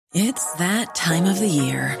It's that time of the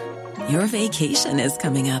year. Your vacation is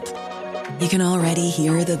coming up. You can already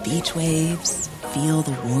hear the beach waves, feel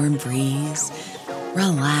the warm breeze,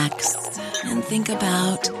 relax, and think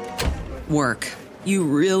about work. You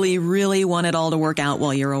really, really want it all to work out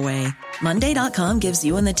while you're away. Monday.com gives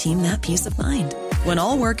you and the team that peace of mind. When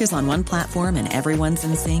all work is on one platform and everyone's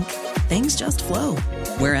in sync, things just flow.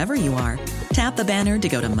 Wherever you are, tap the banner to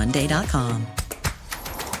go to Monday.com.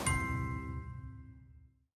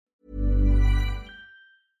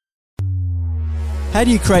 How do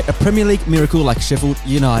you create a Premier League miracle like Sheffield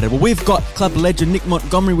United? Well, we've got club legend Nick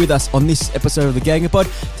Montgomery with us on this episode of the Gangapod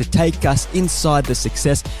to take us inside the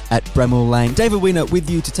success at Bramall Lane. David Weiner with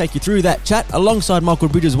you to take you through that chat alongside Michael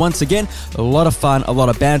Bridges once again. A lot of fun, a lot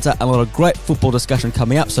of banter, a lot of great football discussion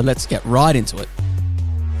coming up, so let's get right into it.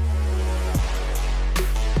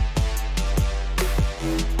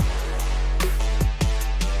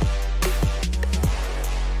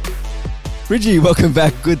 Bridgie, welcome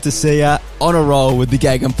back. Good to see you. On a roll with the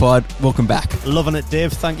Gangapod. Welcome back. Loving it,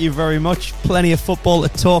 Dave. Thank you very much. Plenty of football to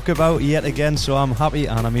talk about yet again, so I'm happy,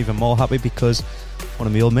 and I'm even more happy because one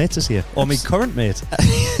of my old mates is here, or my current mate.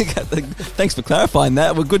 Thanks for clarifying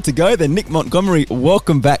that. We're good to go then. Nick Montgomery,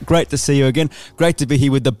 welcome back. Great to see you again. Great to be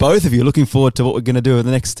here with the both of you. Looking forward to what we're going to do in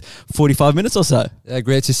the next 45 minutes or so. Yeah,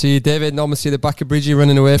 great to see you, David. Normally see the back of Bridgie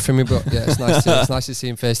running away from me, but yeah, it's nice to see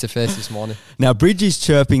him face to face this morning. Now, Bridgie's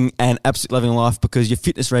chirping and absolutely loving life because your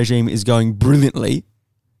fitness regime is going brilliantly.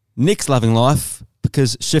 Nick's loving life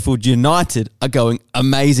because Sheffield United are going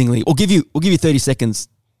amazingly. We'll give you 30 seconds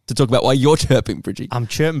to talk about why you're chirping, Bridgie. I'm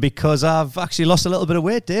chirping because I've actually lost a little bit of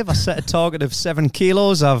weight, Dave. I set a target of 7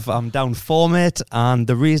 kilos. I'm down 4, mate, and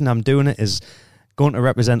the reason I'm doing it is going to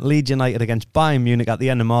represent Leeds United against Bayern Munich at the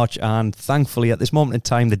end of March, and thankfully at this moment in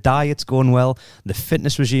time the diet's going well, the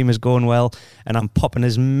fitness regime is going well, and I'm popping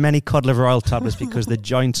as many cod liver oil tablets because the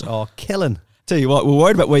joints are killing. Tell you what, we're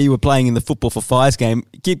worried about where you were playing in the Football for Fires game.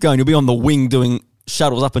 Keep going, you'll be on the wing doing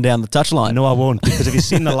shuttles up and down the touchline. No, I won't, because have you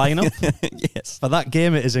seen the lineup? Yes. For that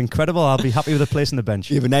game, it is incredible. I'll be happy with a place on the bench.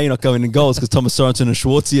 Yeah, but now you're not going in goals because Thomas Sorensen and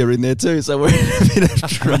Schwartzy are in there too, so we're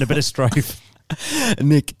in a bit of strife.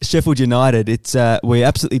 Nick, Sheffield United, we're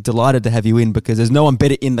absolutely delighted to have you in because there's no one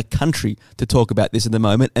better in the country to talk about this at the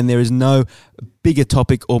moment, and there is no bigger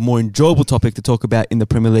topic or more enjoyable topic to talk about in the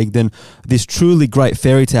Premier League than this truly great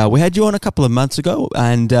fairy tale. We had you on a couple of months ago,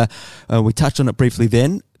 and we touched on it briefly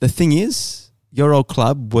then. The thing is, your old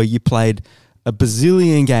club, where you played a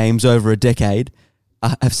bazillion games over a decade,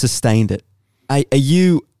 have sustained it. Are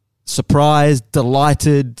you surprised,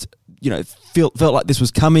 delighted, felt like this was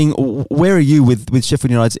coming? Where are you with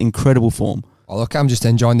Sheffield United's incredible form? Oh, look, I'm just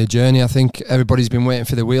enjoying the journey. I think everybody's been waiting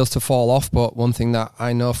for the wheels to fall off, but one thing that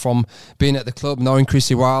I know from being at the club, knowing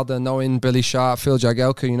Chrissy Wilder, knowing Billy Sharp, Phil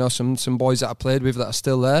Jagielka, some boys that I played with that are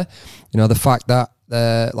still there, the fact that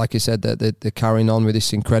like you said, they're carrying on with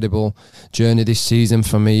this incredible journey this season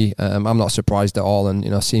for me. I'm not surprised at all.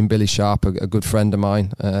 And, seeing Billy Sharp, a good friend of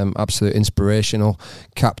mine, absolute inspirational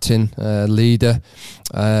captain, leader,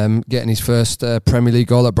 getting his first Premier League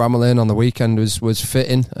goal at Bramall Lane on the weekend was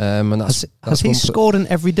fitting. And has he scored in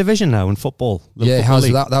every division now in football? Yeah, he has.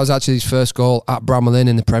 That was actually his first goal at Bramall Lane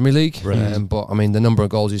in the Premier League. But, the number of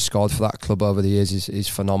goals he's scored for that club over the years is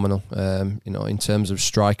phenomenal. In terms of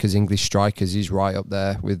strikers, English strikers, he's right up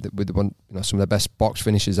there with one, some of the best box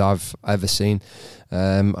finishes I've ever seen,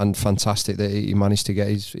 and fantastic that he managed to get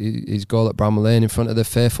his goal at Bramall Lane in front of the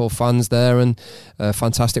faithful fans there, and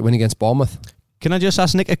fantastic win against Bournemouth. Can I just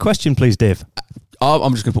ask Nick a question, please, Dave?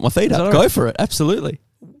 I'm just going to put my feet up. Go for it, absolutely.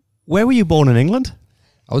 Where were you born in England?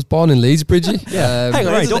 I was born in Leeds, Bridgie. Hang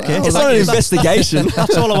on, right, okay. It's not an investigation.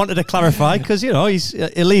 That's all I wanted to clarify, because, he's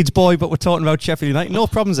a Leeds boy, but we're talking about Sheffield United. No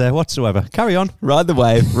problems there whatsoever. Carry on. Ride the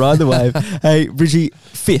wave. Hey, Bridgie,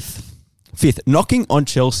 fifth, knocking on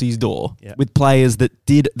Chelsea's door with players that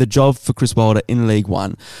did the job for Chris Wilder in League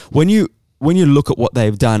One. When you look at what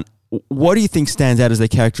they've done, what do you think stands out as their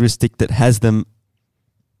characteristic that has them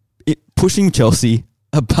pushing Chelsea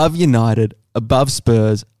above United, above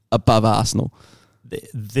Spurs, above Arsenal?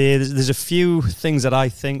 There's a few things that I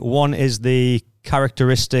think. One is the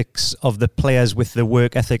characteristics of the players with the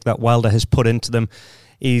work ethic that Wilder has put into them.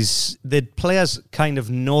 The players kind of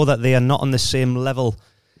know that they are not on the same level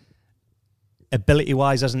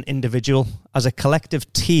ability-wise as an individual. As a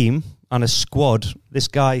collective team and a squad, this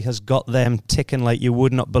guy has got them ticking like you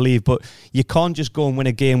would not believe. But you can't just go and win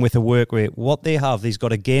a game with a work rate. What they have, he's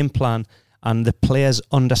got a game plan, and the players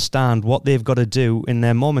understand what they've got to do in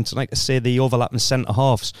their moments. And like I say, the overlapping centre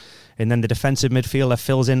halves, and then the defensive midfielder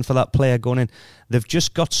fills in for that player going in. They've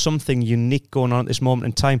just got something unique going on at this moment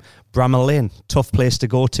in time. Bramall Lane, tough place to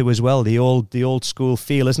go to as well. The old school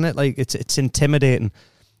feel, isn't it? Like it's intimidating.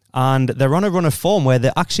 And they're on a run of form where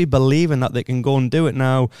they're actually believing that they can go and do it.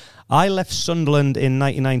 Now, I left Sunderland in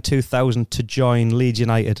 99-2000 to join Leeds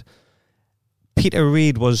United. Peter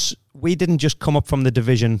Reid we didn't just come up from the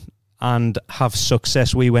division and have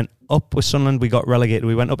success. We went up with Sunderland, we got relegated,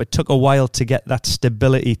 we went up. It took a while to get that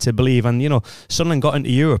stability to believe. And, Sunderland got into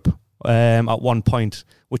Europe at one point,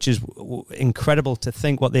 which is incredible to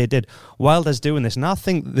think what they did. Wilder's doing this. And I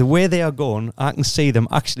think the way they are going, I can see them,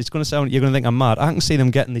 actually, it's going to sound, you're going to think I'm mad, I can see them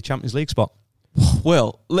getting the Champions League spot.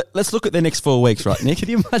 Well, let's look at the next 4 weeks, right, Nick? Can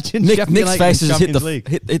you imagine Nick's face has hit League?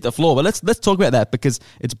 the floor. But let's talk about that, because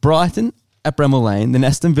it's Brighton at Bramall Lane, then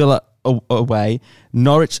Aston Villa away,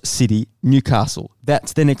 Norwich City, Newcastle.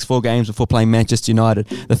 That's their next 4 games before playing Manchester United.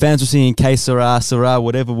 The fans will singing Que Sera,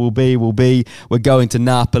 whatever will be, will be. We're going to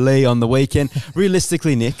Napoli on the weekend.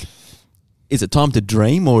 Realistically, Nick, is it time to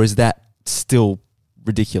dream, or is that still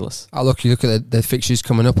ridiculous? You look at the fixtures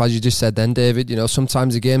coming up, as you just said then, David.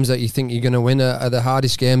 Sometimes the games that you think you're going to win are the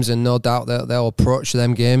hardest games, and no doubt they'll approach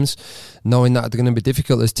them games knowing that they're going to be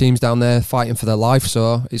difficult. There's teams down there fighting for their life,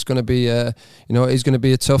 so it's going to be it's going to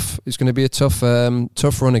be a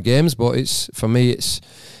tough run of games. But for me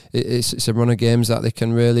it's a run of games that they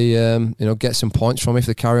can really get some points from if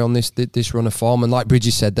they carry on this run of form. And like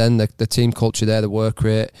Bridgie said then, the team culture there, the work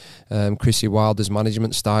rate, Chrissy Wilder's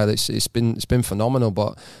management style, it's been phenomenal.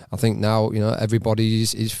 But I think now everybody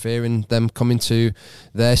is fearing them coming to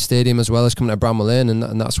their stadium as well as coming to Bramall Lane,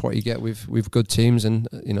 and that's what you get with good teams. And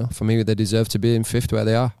for me, they deserve to be in 5th where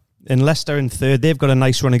they are. And Leicester in 3rd, they've got a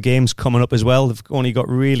nice run of games coming up as well. They've only got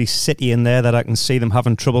really City in there that I can see them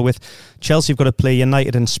having trouble with. Chelsea have got to play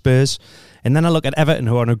United and Spurs. And then I look at Everton,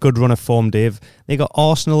 who are on a good run of form, Dave. They got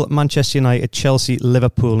Arsenal, Manchester United, Chelsea,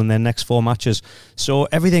 Liverpool in their next 4 matches. So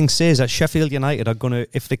everything says that Sheffield United are going to,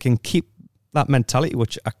 if they can keep that mentality,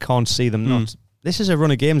 which I can't see them not. This is a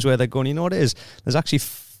run of games where they're going, you know what it is? There's actually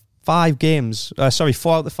 4 out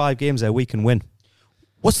of the 5 games there we can win.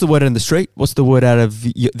 What's the word on the street? What's the word out of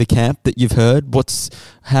the camp that you've heard?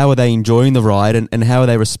 How are they enjoying the ride, and how are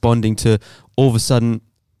they responding to all of a sudden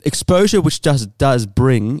exposure, which just does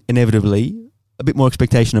bring inevitably a bit more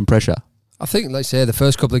expectation and pressure? I think, let's say, the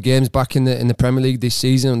first couple of games back in the Premier League this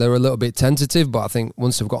season, they were a little bit tentative, but I think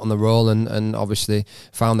once they've got on the roll and obviously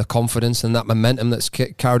found the confidence and that momentum that's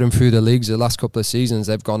carried them through the leagues the last couple of seasons,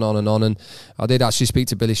 they've gone on. And I did actually speak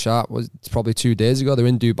to Billy Sharp, it's probably 2 days ago. They're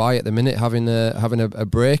in Dubai at the minute having a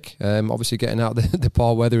break, obviously getting out the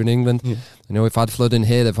poor weather in England. Yeah. We've had flooding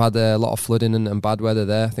here, they've had a lot of flooding and bad weather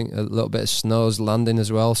there. I think a little bit of snow's landing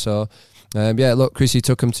as well, so... Chrissy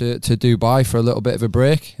took him to Dubai for a little bit of a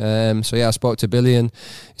break. I spoke to Billy and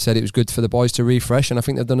he said it was good for the boys to refresh, and I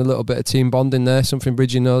think they've done a little bit of team bonding there, something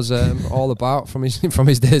Bridgie knows all about from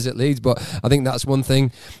his days at Leeds. But I think that's one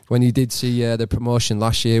thing when you did see the promotion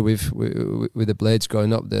last year with the Blades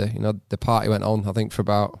going up, the party went on, I think, for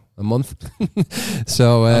about a month.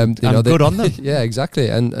 So good on them. Yeah, exactly.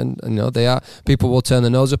 And they are, people will turn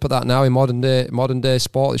their nose up at that now in modern day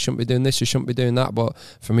sport. They shouldn't be doing this, they shouldn't be doing that. But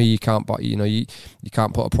for me, you can't put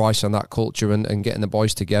a price on that culture and getting the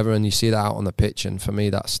boys together, and you see that out on the pitch. And for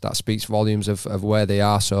me, that speaks volumes of where they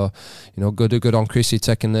are. So good on Chrissy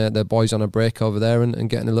taking the boys on a break over there and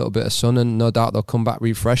getting a little bit of sun, and no doubt they'll come back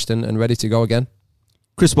refreshed and ready to go again.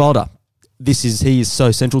 Chris Wilder, he is so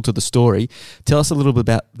central to the story. Tell us a little bit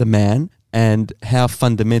about the man and how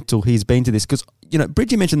fundamental he's been to this. Because,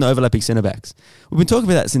 Bridgie mentioned the overlapping centre-backs. We've been talking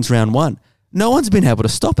about that since round 1. No one's been able to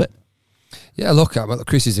stop it. Yeah, look,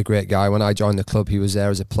 Chris is a great guy. When I joined the club, he was there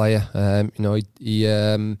as a player. He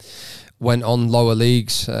went on lower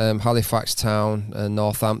leagues, Halifax Town,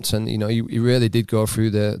 Northampton. He really did go through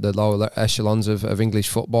the lower echelons of English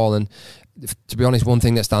football. And to be honest, one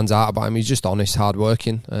thing that stands out about him, he's just honest,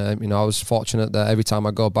 hard-working. I was fortunate that every time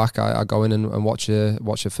I go back, I go in and watch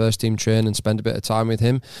a first team train and spend a bit of time with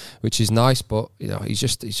him, which is nice. But he's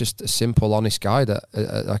just a simple, honest guy that,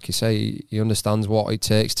 like you say, he understands what it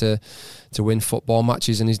takes to win football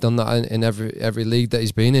matches, and he's done that in every league that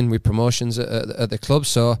he's been in with promotions at the club.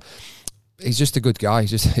 So he's just a good guy.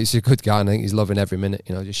 He's a good guy, and I think he's loving every minute.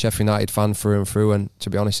 Just Sheffield United fan through and through. And to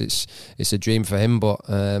be honest, it's a dream for him. But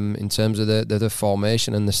in terms of the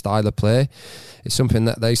formation and the style of play, it's something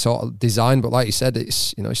that they sort of designed. But like you said,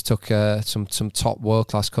 it's took some top world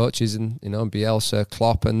class coaches and Bielsa,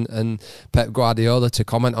 Klopp, and Pep Guardiola to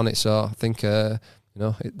comment on it. So I think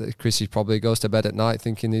Chrissy probably goes to bed at night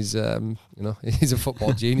thinking he's he's a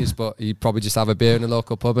football genius, but he'd probably just have a beer in a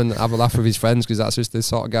local pub and have a laugh with his friends, because that's just the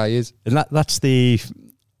sort of guy he is. And that's the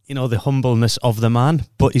the humbleness of the man,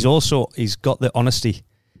 but he's got the honesty.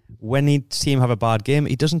 When he see him have a bad game,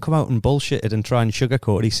 he doesn't come out and bullshit it and try and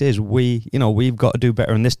sugarcoat it. He says, we've got to do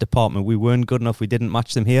better in this department. We weren't good enough. We didn't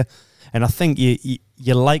match them here. And I think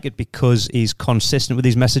you like it because he's consistent with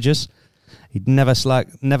his messages. He never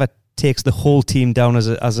takes the whole team down as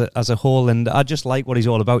a whole. And I just like what he's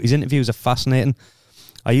all about. His interviews are fascinating.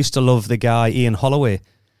 I used to love the guy Ian Holloway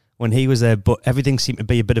when he was there, but everything seemed to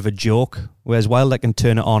be a bit of a joke, whereas Wilder can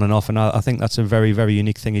turn it on and off, and I think that's a very, very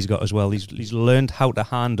unique thing he's got as well. He's learned how to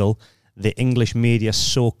handle the English media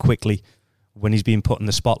so quickly when he's been put in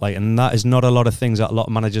the spotlight, and that is not a lot of things that a lot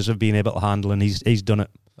of managers have been able to handle, and he's done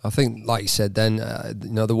it. I think, like you said then,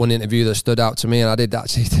 the one interview that stood out to me, and I did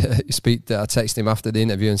actually I texted him after the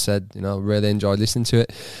interview and said, really enjoyed listening to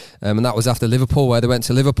it. And that was after Liverpool, where they went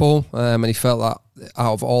to Liverpool, and he felt that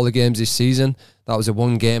out of all the games this season, that was the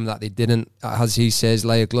one game that they didn't, as he says,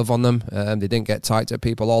 lay a glove on them. They didn't get tight to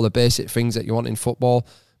people, all the basic things that you want in football,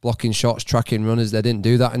 blocking shots, tracking runners. They didn't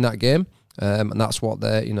do that in that game. And that's what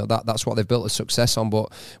that's what they've built a success on.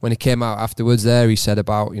 But when he came out afterwards, there he said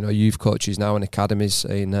about youth coaches now in academies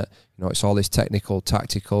saying that it's all this technical,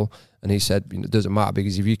 tactical, and he said it doesn't matter,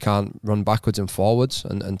 because if you can't run backwards and forwards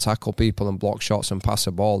and tackle people and block shots and pass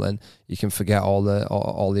a ball, then you can forget all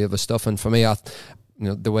the other stuff. And for me,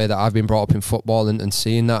 the way that I've been brought up in football and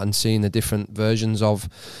seeing that and seeing the different versions of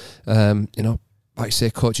like I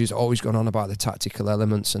say, coaches always gone on about the tactical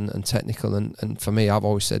elements and technical, and for me, I've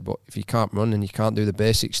always said, but if you can't run and you can't do the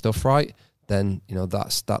basic stuff right, then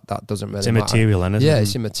that doesn't really matter. It's immaterial, isn't it? Yeah,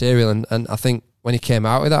 it's immaterial, and I think when he came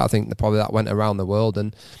out with that, I think that went around the world,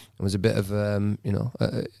 and it was a bit of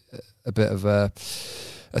a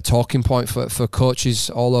talking point for coaches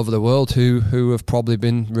all over the world who have probably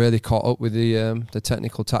been really caught up with the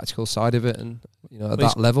technical, tactical side of it, and at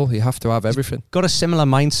that level, you have to have everything. Got a similar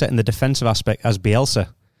mindset in the defensive aspect as Bielsa,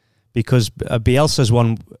 because Bielsa's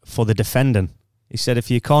one for the defending. He said,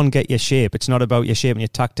 if you can't get your shape, it's not about your shape and your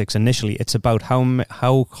tactics initially. It's about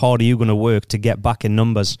how hard are you going to work to get back in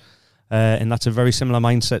numbers. And that's a very similar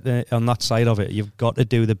mindset on that side of it. You've got to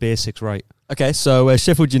do the basics right. Okay, so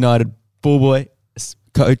Sheffield United, ball boy,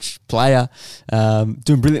 coach, player,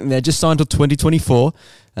 doing brilliantly there. Just signed till 2024.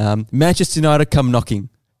 Manchester United come knocking.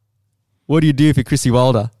 What do you do if you're Chrissy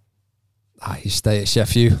Wilder? You stay at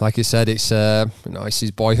Sheffield. Like I said, it's it's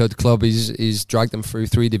his boyhood club. He's dragged them through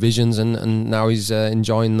 3 divisions, and now he's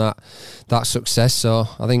enjoying that success. So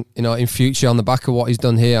I think in future, on the back of what he's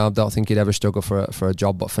done here, I don't think he'd ever struggle for a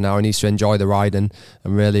job. But for now, he needs to enjoy the ride and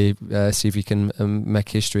really see if he can make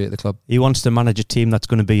history at the club. He wants to manage a team that's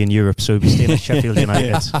going to be in Europe, so he'll be staying at Sheffield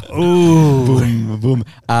United. Ooh, boom, boom.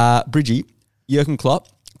 Bridgie, Jurgen Klopp,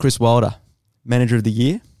 Chris Wilder, Manager of the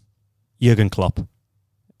Year. Jurgen Klopp.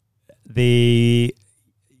 Because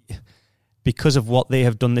of what they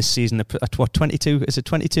have done this season, at 22, is it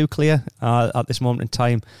 22 clear at this moment in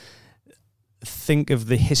time? Think of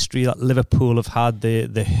the history that Liverpool have had,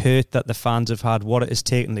 the hurt that the fans have had, what it has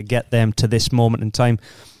taken to get them to this moment in time.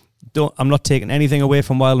 I'm not taking anything away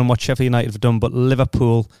from Wilder and what Sheffield United have done, but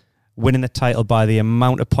Liverpool winning the title by the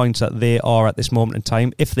amount of points that they are at this moment in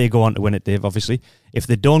time, if they go on to win it, Dave, obviously. If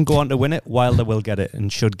they don't go on to win it, Wilder will get it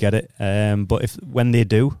and should get it. But when they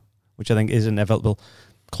do, which I think is inevitable,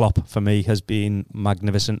 Klopp, for me, has been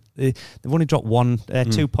magnificent. They've only dropped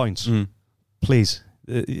 2 points. Please.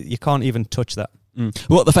 You can't even touch that.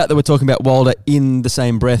 Well, the fact that we're talking about Wilder in the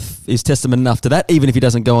same breath is testament enough to that, even if he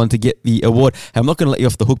doesn't go on to get the award. I'm not going to let you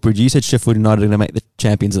off the hook, Bridge. You said Sheffield United are going to make the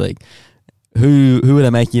Champions League. Who are they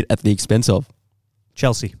making it at the expense of?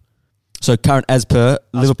 Chelsea. So current as per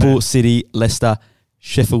Liverpool, City, Leicester,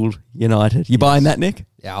 Sheffield United. You buying that, Nick?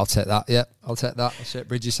 Yeah, I'll take that. Yeah, I'll take that. I'll shake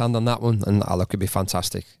Bridges' hand on that one, and look, it'd be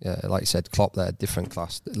fantastic. Yeah, like you said, Klopp, they're different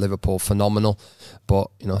class. Liverpool, phenomenal, but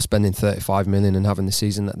spending 35 million and having the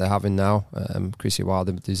season that they're having now, Chrissy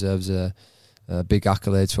Wilder deserves a big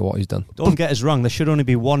accolades for what he's done. Don't get us wrong, there should only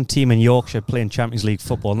be one team in Yorkshire playing Champions League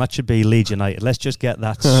football, and that should be Leeds United. Let's just get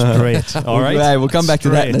that straight. All right? We'll come back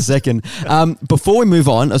to that in a second. Before we move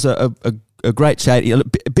on, as a great chat, a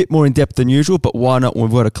bit more in depth than usual, but why not when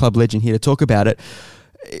we've got a club legend here to talk about it.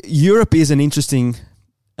 Europe is an interesting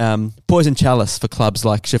poison chalice for clubs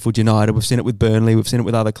like Sheffield United. We've seen it with Burnley. We've seen it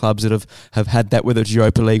with other clubs that have had that, whether it's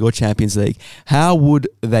Europa League or Champions League. How would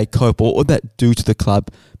they cope, or what would that do to the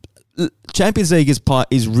club? Champions League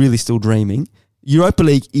is really still dreaming. Europa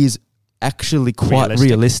League is actually quite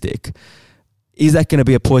realistic. Is that going to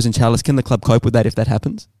be a poison chalice? Can the club cope with that if that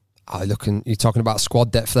happens? You're talking about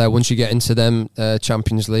squad depth there. Once you get into them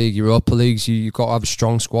Champions League, Europa Leagues, you've got to have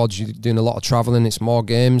strong squads. You're doing a lot of travelling. It's more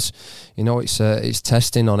games. It's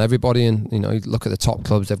testing on everybody. And you look at the top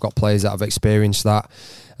clubs; they've got players that have experienced that.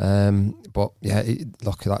 But yeah,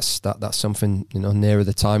 that's something nearer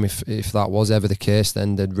the time. If that was ever the case,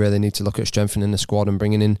 then they'd really need to look at strengthening the squad and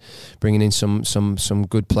bringing in some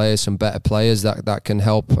good players, some better players that can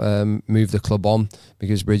help move the club on.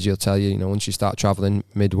 Because Bridgie will tell you, once you start travelling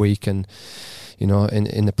midweek and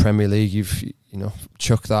in the Premier League, you've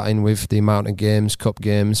chuck that in with the amount of games, cup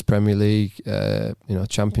games, Premier League,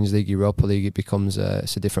 Champions League, Europa League, it becomes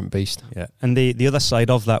it's a different beast. Yeah, and the other side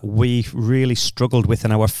of that, we really struggled with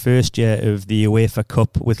in our first year of the UEFA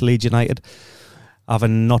Cup with Leeds United,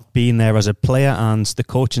 having not been there as a player and the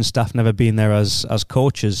coaching staff never been there as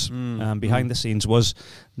coaches. Behind the scenes was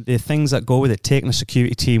the things that go with it, taking a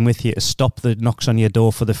security team with you to stop the knocks on your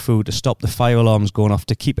door for the food, to stop the fire alarms going off,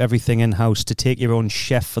 to keep everything in-house, to take your own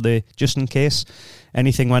chef for just in case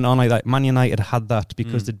anything went on like that. Man United had that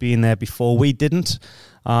because they'd been there before. We didn't.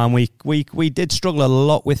 We did struggle a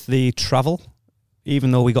lot with the travel,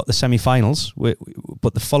 even though we got the semi-finals.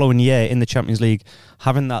 But the following year in the Champions League,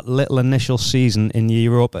 having that little initial season in the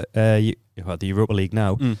Europa League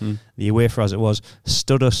now, the UEFA as it was,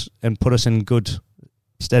 stood us and put us in good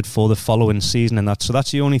stead for the following season and that. So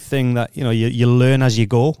that's the only thing that you learn as you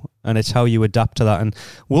go, and it's how you adapt to that. And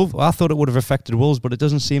I thought it would have affected Wolves, but it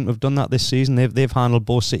doesn't seem to have done that this season. They've handled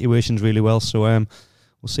both situations really well. So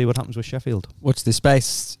we'll see what happens with Sheffield. Watch this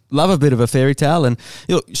space. Love a bit of a fairy tale, and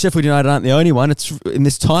Sheffield United aren't the only one. It's in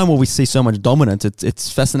this time where we see so much dominance.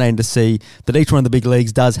 It's fascinating to see that each one of the big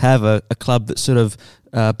leagues does have a club that's sort of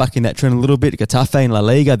bucking that trend a little bit. Getafe in La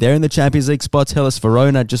Liga, they're in the Champions League spots. Hellas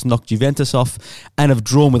Verona just knocked Juventus off and have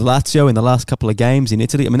drawn with Lazio in the last couple of games in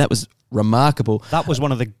Italy. I mean, that was remarkable. That was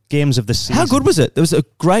one of the games of the season. How good was it? It was a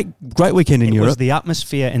great weekend in Europe. It was the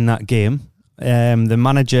atmosphere in that game. The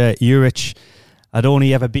manager, Juric, had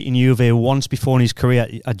only ever beaten Juve once before in his career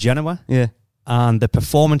at Genoa. Yeah. And the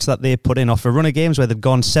performance that they put in off a run of games where they'd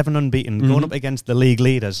gone 7 unbeaten, going up against the league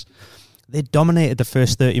leaders, they dominated the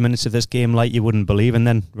first 30 minutes of this game like you wouldn't believe. And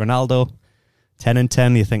then Ronaldo, 10 and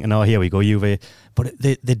 10, you're thinking, oh, here we go, Juve. But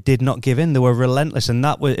they did not give in. They were relentless. And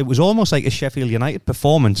it was almost like a Sheffield United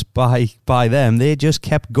performance by them. They just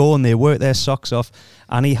kept going. They worked their socks off.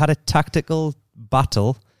 And he had a tactical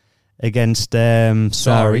battle against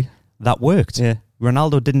Sarri that worked. Yeah.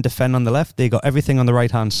 Ronaldo didn't defend on the left. They got everything on the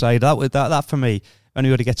right-hand side. That for me, if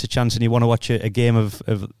anybody gets a chance and you want to watch a game of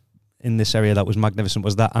in this area that was magnificent,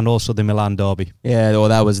 was that, and also the Milan derby. Yeah, well,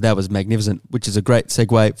 that was magnificent, which is a great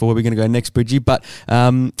segue for where we're going to go next, Bridgie. But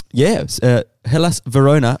Hellas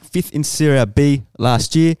Verona, 5th in Serie B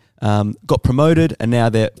last year, got promoted, and now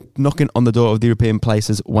they're knocking on the door of the European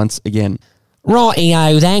places once again.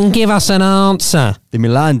 Rightio then, give us an answer. The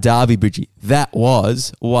Milan derby, Bridgie, that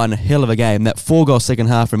was one hell of a game. That 4-goal second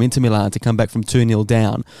half from Inter Milan to come back from 2-0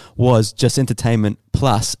 down was just entertainment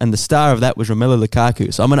plus, and the star of that was Romelu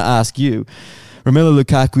Lukaku. So I'm going to ask you, Romelu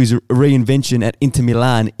Lukaku's reinvention at Inter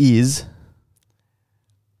Milan is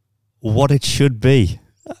what it should be.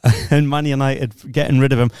 And Man United getting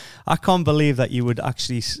rid of him. I can't believe that you would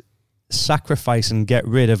actually sacrifice and get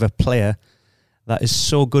rid of a player that is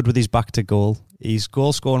so good with his back to goal. His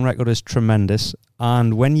goal scoring record is tremendous,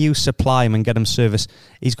 and when you supply him and get him service,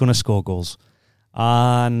 he's going to score goals.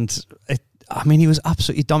 And he was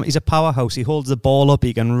absolutely dominant. He's a powerhouse. He holds the ball up.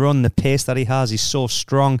 He can run. The pace that he has, he's so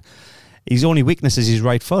strong. His only weakness is his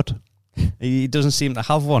right foot. He doesn't seem to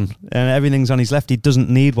have one, and everything's on his left. He doesn't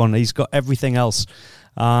need one. He's got everything else.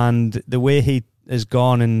 And the way he has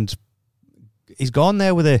gone, and he's gone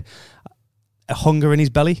there with a hunger in his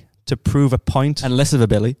belly to prove a point. And less of a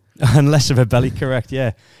belly. And less of a belly, correct,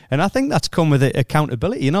 yeah. And I think that's come with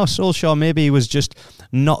accountability. Solskjaer, maybe he was just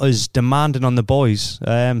not as demanding on the boys.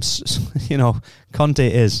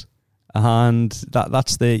 Conte is. And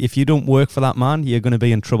that's if you don't work for that man, you're going to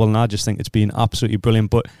be in trouble. And I just think it's been absolutely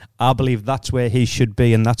brilliant. But I believe that's where he should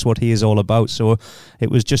be, and that's what he is all about. So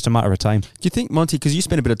it was just a matter of time. Do you think, Monty, because you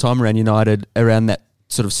spent a bit of time around United, around that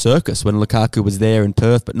sort of circus when Lukaku was there in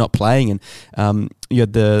Perth but not playing, and you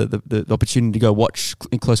had the opportunity to go watch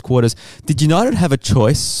in close quarters. Did United have a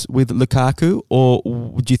choice with Lukaku, or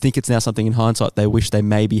do you think it's now something in hindsight they wish they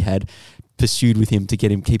maybe had pursued with him to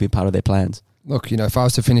keep him part of their plans? Look, if I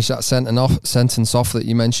was to finish that sentence off that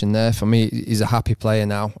you mentioned there, for me, he's a happy player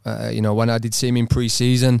now. When I did see him in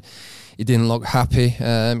pre-season, he didn't look happy.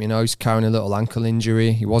 He's carrying a little ankle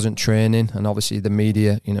injury. He wasn't training, and obviously the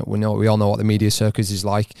media. We all know what the media circus is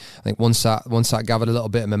like. I think once that gathered a little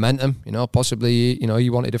bit of momentum, possibly he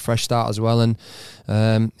wanted a fresh start as well. And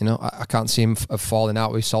I can't see him falling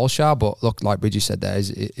out with Solskjaer. But look, like Bridgie said, there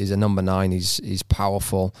he's a number 9. He's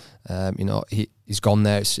powerful. He's gone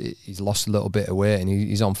there. He's lost a little bit of weight and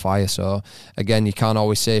he's on fire. So again, you can't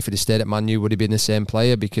always say if he'd stayed at Man U would he been the same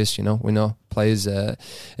player, because we know players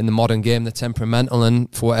in the modern game, they're temperamental,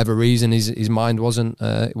 and for whatever reason his mind wasn't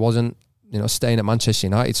staying at Manchester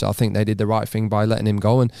United. So I think they did the right thing by letting him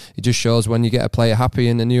go, and it just shows when you get a player happy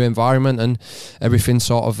in a new environment and everything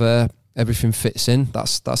sort of everything fits in.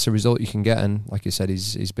 That's the result you can get, and like you said,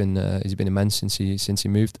 he's been immense since he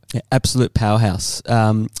moved. Yeah, absolute powerhouse.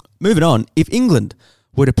 Moving on, if England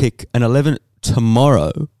were to pick an 11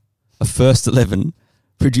 tomorrow, a first 11,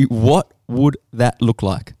 Bridgie, what would that look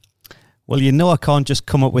like? Well, I can't just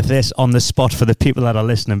come up with this on the spot for the people that are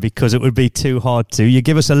listening, because it would be too hard to. You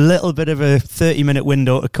give us a little bit of a 30-minute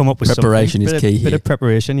window to come up with preparation something. Preparation is key. Bit of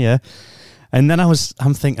preparation, yeah. And then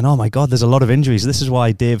I'm thinking, oh my God, there's a lot of injuries. This is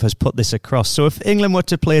why Dave has put this across. So if England were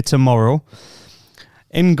to play tomorrow,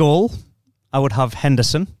 in goal, I would have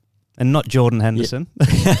Henderson, and not Jordan Henderson.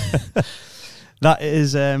 Yeah. That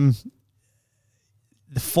is the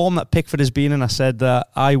form that Pickford has been in. I said that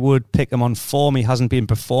I would pick him on form. He hasn't been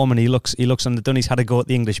performing. He looks underdone. He's had a go at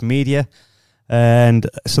the English media, and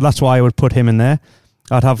so that's why I would put him in there.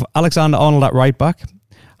 I'd have Alexander-Arnold at right back,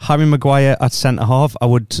 Harry Maguire at centre half. I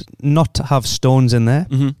would not have Stones in there.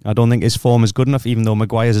 Mm-hmm. I don't think his form is good enough, even though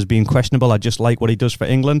Maguire's has been questionable. I just like what he does for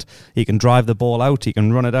England. He can drive the ball out. He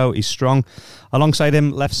can run it out. He's strong. Alongside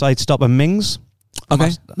him, left side stopper Mings. Okay,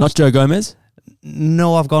 not Joe Gomez?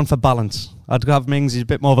 No, I've gone for balance. I'd have Mings. He's a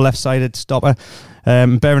bit more of a left-sided stopper.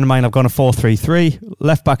 Bearing in mind, I've gone a 4-3-3.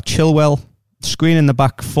 Left back Chilwell. Screen in the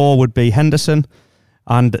back 4 would be Henderson.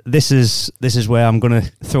 And this is where I'm going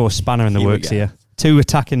to throw a spanner in the works here. 2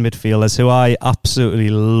 attacking midfielders who I absolutely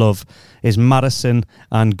love is Maddison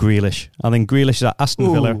and Grealish. I think Grealish is at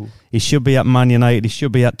Aston Villa. He should be at Man United. He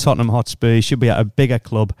should be at Tottenham Hotspur. He should be at a bigger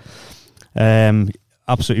club.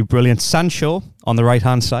 Absolutely brilliant. Sancho on the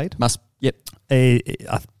right-hand side. Yep.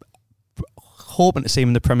 Hoping to see him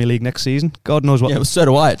in the Premier League next season. God knows what. Yeah, so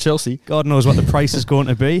do I at Chelsea. God knows what the price is going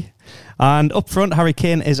to be. And up front, Harry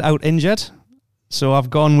Kane is out injured. So I've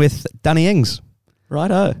gone with Danny Ings.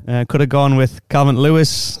 Righto. Could have gone with Calvin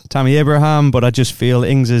Lewis, Tammy Abraham, but I just feel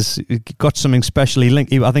Ings has got something specially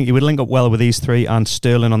linked. I think he would link up well with these 3 and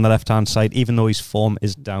Sterling on the left-hand side, even though his form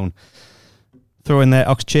is down. Throw in there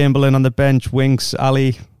Oxlade-Chamberlain on the bench, Winks,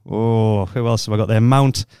 Ali. Oh, who else have I got there?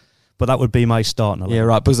 Mount. But that would be my starting 11. Yeah,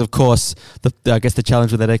 right. Because, of course, I guess the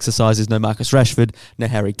challenge with that exercise is no Marcus Rashford, no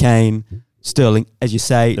Harry Kane, Sterling, as you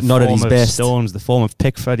say, not at his best. Stones, the form of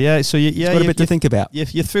Pickford. Yeah, so you've got a bit to think about.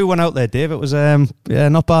 You threw one out there, Dave. It was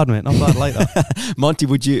not bad, mate. Not bad like that. Monty,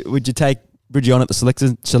 would you take Bridgie on at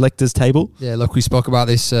the selectors table? Yeah, look, we spoke about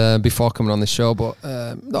this before coming on the show, but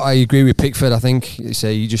I agree with Pickford. I think you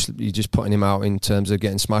just putting him out in terms of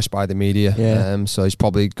getting smashed by the media. Yeah. So it's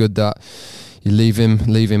probably good that you leave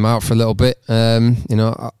him out for a little bit.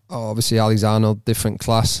 Obviously Alexander, different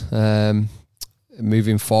class.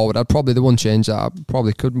 Moving forward, the one change that I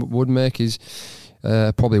probably would make is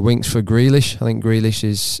probably Winks for Grealish. I think Grealish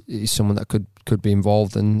is someone that could be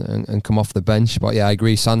involved and come off the bench. But yeah, I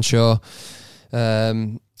agree, Sancho.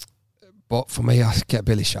 But for me, I get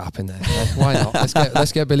Billy Sharp in there. Why not?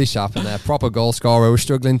 Let's get Billy Sharp in there. Proper goal scorer. We're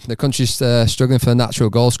struggling. The country's struggling for natural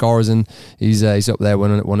goal scorers, and he's up there,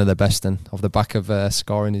 one of the best. And off the back of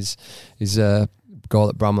scoring his goal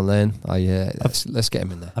at Bramall Lane, let's get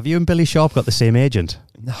him in there. Have you and Billy Sharp got the same agent?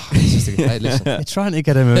 No, it's just hey, listen. You're trying to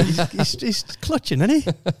get him. He's clutching, isn't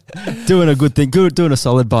he? Doing a good thing. Doing a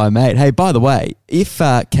solid by, mate. Hey, by the way, if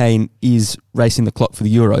Kane is racing the clock for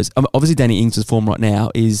the Euros, obviously Danny Ings' form right now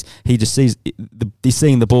is he just he's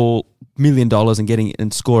seeing the ball $1 million and getting it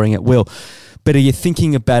and scoring at will. But are you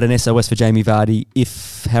thinking about an SOS for Jamie Vardy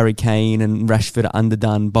if Harry Kane and Rashford are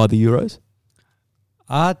underdone by the Euros?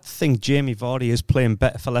 I think Jamie Vardy is playing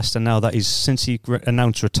better for Leicester now that since he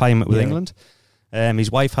announced retirement with England.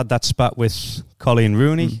 His wife had that spat with Colleen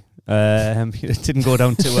Rooney. It didn't go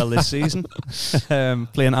down too well this season.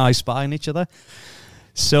 Playing I Spy on each other.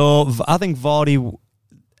 So I think Vardy,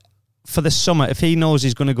 for the summer, if he knows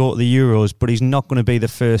he's going to go to the Euros, but he's not going to be the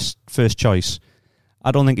first choice,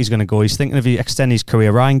 I don't think he's going to go. He's thinking of extending his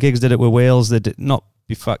career. Ryan Giggs did it with Wales. They did not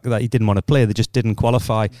the fact that he didn't want to play. They just didn't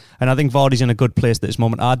qualify. And I think Vardy's in a good place at this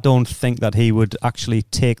moment. I don't think that he would actually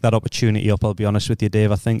take that opportunity up, I'll be honest with you,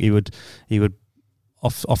 Dave. I think he would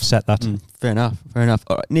offset that. Fair enough.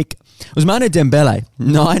 All right, Nick, Ousmane Dembele,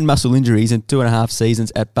 9 muscle injuries in 2.5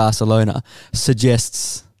 seasons at Barcelona,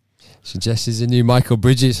 suggests he's a new Michael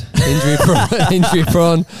Bridges, injury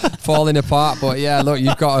prone, falling apart. But yeah, look,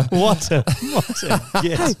 you've got to... What a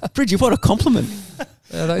yes. Bridgie, what a compliment.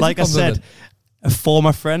 Yeah, that is Like a I compliment. said, a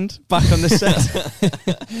former friend back on the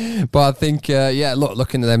set. But I think,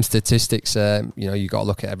 looking at them statistics, you got to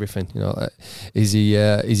look at everything. Is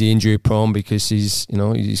he injury prone because he's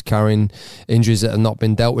carrying injuries that have not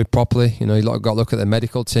been dealt with properly? You got to look at the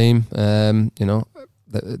medical team. The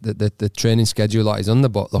training schedule that he's under.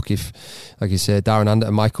 But look, if, like you say, Darren Anderton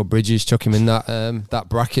and Michael Bridges, chuck him in that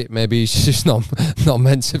bracket, maybe he's just not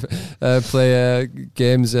meant to play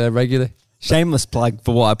games regularly. Shameless plug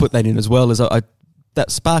for why I put that in as well, is his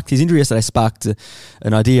injury yesterday sparked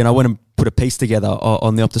an idea, and I went and put a piece together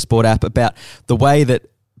on the Opta Sport app about the way that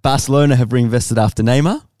Barcelona have reinvested after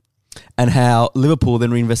Neymar and how Liverpool then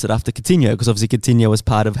reinvested after Coutinho, because obviously Coutinho was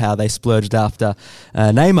part of how they splurged after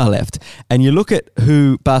Neymar left. And you look at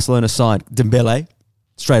who Barcelona signed: Dembele,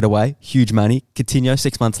 straight away, huge money; Coutinho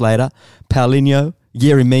 6 months later; Paulinho,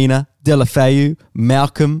 Yerry Mina, Deulofeu,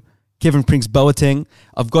 Malcolm, Kevin Prince Boateng.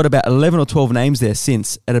 I've got about 11 or 12 names there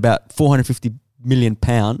since, at about £450 million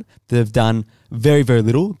that have done very, very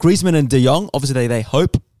little. Griezmann and De Jong, obviously they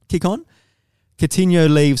hope kick on. Coutinho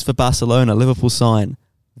leaves for Barcelona. Liverpool sign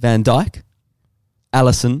Van Dijk,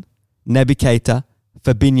 Alisson, Naby Keita,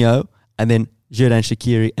 Fabinho, and then Xherdan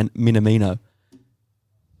Shaqiri and Minamino.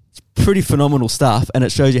 It's pretty phenomenal stuff, and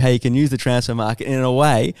it shows you how you can use the transfer market in a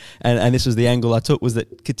way, and this was the angle I took, was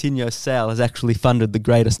that Coutinho's sale has actually funded the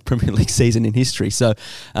greatest Premier League season in history. So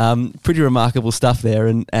pretty remarkable stuff there,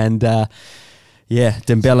 and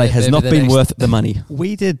Dembele has not been worth the money.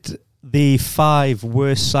 We did the 5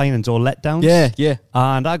 worst signings or letdowns. Yeah.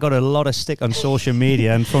 And I got a lot of stick on social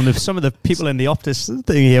media, and from some of the people in the Optus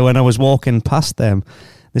thing here when I was walking past them,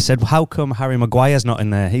 they said, how come Harry Maguire's not in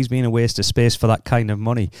there? He's been a waste of space for that kind of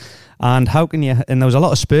money. And how can you... And there was a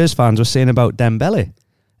lot of Spurs fans were saying about Dembele.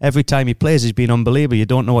 Every time he plays, he's been unbelievable. You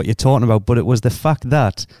don't know what you're talking about. But it was the fact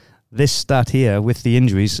that this stat here with the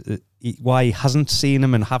injuries, why he hasn't seen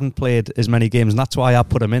him and haven't played as many games. And that's why I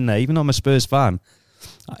put him in there. Even though I'm a Spurs fan,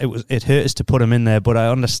 it hurt us to put him in there. But I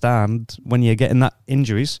understand when you're getting that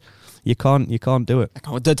injuries, you can't do it.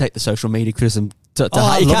 Don't take the social media criticism to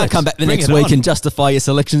I you love can't it. come back the Bring next it week on. and justify your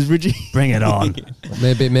selections, Bridgie. Bring it on.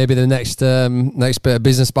 Maybe the next bit of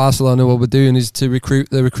business Barcelona will be doing is to recruit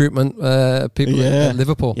the recruitment people at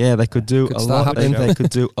Liverpool. Yeah, they could do Could a start lot, happening. and they could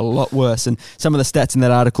do a lot worse. And some of the stats in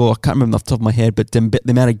that article, I can't remember off the top of my head, but the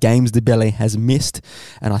amount of games Dembele has missed,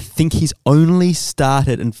 and I think he's only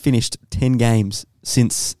started and finished 10 games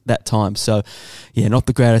since that time. So, yeah, not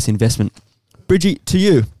the greatest investment. Bridgie, to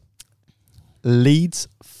you, Leeds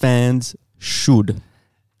fans should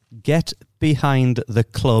Get behind the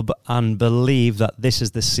club and believe that this is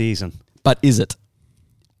the season. But is it?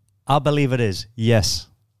 I believe it is. Yes.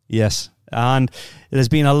 And there's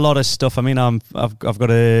been a lot of stuff. I mean, I've got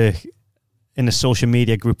in a social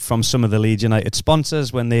media group from some of the Leeds United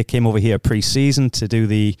sponsors when they came over here pre-season to do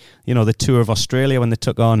the tour of Australia when they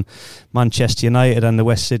took on Manchester United and the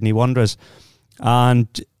West Sydney Wanderers. And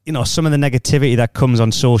some of the negativity that comes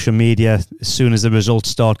on social media as soon as the results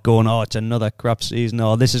start going, oh, it's another crap season,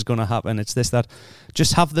 oh, this is going to happen, it's this, that.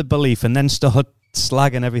 Just have the belief and then start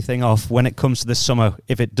slagging everything off when it comes to the summer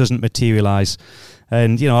if it doesn't materialise.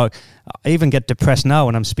 And, I even get depressed now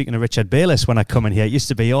when I'm speaking to Richard Bayless when I come in here. It used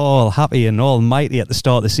to be all happy and all mighty at the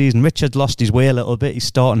start of the season. Richard lost his way a little bit. He's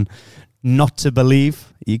starting not to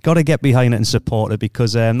believe. You've got to get behind it and support it,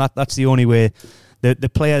 because that's the only way.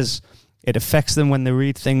 The players... It affects them when they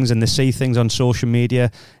read things and they see things on social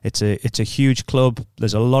media. It's a huge club.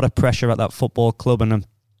 There's a lot of pressure at that football club. And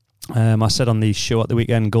I said on the show at the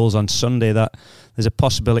weekend, Goals on Sunday, that there's a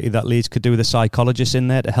possibility that Leeds could do with a psychologist in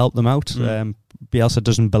there to help them out. Bielsa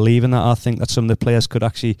doesn't believe in that. I think that some of the players could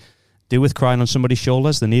actually do with crying on somebody's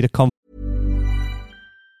shoulders. They need a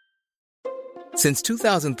Since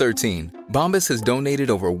 2013, Bombas has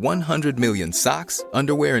donated over 100 million socks,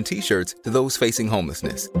 underwear, and T-shirts to those facing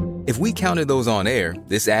homelessness. If we counted those on air,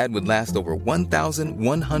 this ad would last over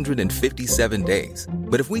 1,157 days.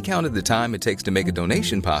 But if we counted the time it takes to make a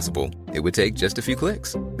donation possible, it would take just a few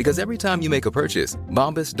clicks. Because every time you make a purchase,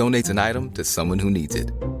 Bombas donates an item to someone who needs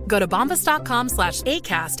it. Go to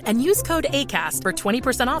bombas.com/ACAST and use code ACAST for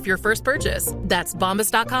 20% off your first purchase. That's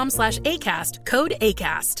bombas.com/ACAST, code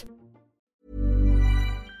ACAST.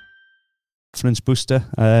 confidence booster.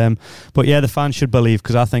 But yeah, the fans should believe,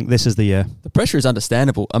 because I think this is the year. The pressure is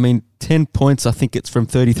understandable. I mean, 10 points, I think it's from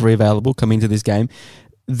 33 available coming into this game.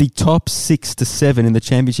 the top 6 to 7 in the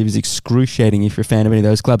championship is excruciating if you're a fan of any of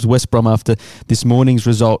those clubs. West Brom, after this morning's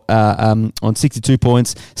result, on 62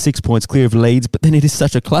 points, 6 points clear of Leeds, but then it is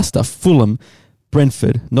such a cluster. Fulham,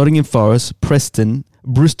 Brentford, Nottingham Forest, Preston,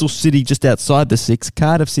 Bristol City just outside the 6,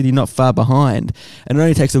 Cardiff City not far behind, and it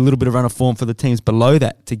only takes a little bit of run of form for the teams below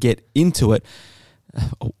that to get into it.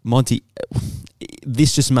 Monty,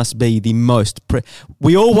 this just must be the most...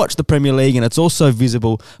 we all watch the Premier League and it's all so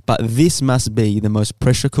visible, but this must be the most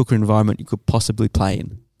pressure cooker environment you could possibly play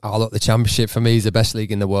in. Oh, look, the Championship for me is the best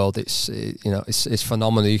league in the world. It's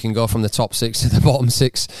phenomenal. You can go from the top 6 to the bottom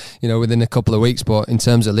 6, within a couple of weeks. But in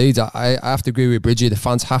terms of Leeds, I have to agree with Bridgie. The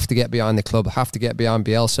fans have to get behind the club, have to get behind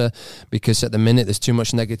Bielsa, because at the minute there's too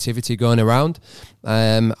much negativity going around.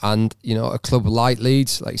 And a club like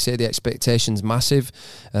Leeds, like you say, the expectation's massive.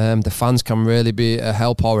 The fans can really be a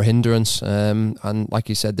help or a hindrance. And like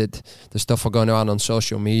you said, the stuff going around on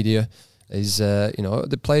social media is,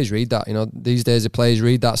 the players read that. These days the players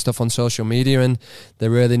read that stuff on social media, and they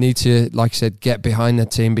really need to, like I said, get behind the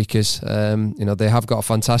team, because they have got a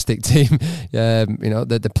fantastic team.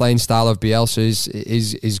 The playing style of Bielsa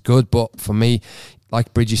is good, but for me,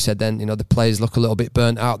 like Bridgie said then, the players look a little bit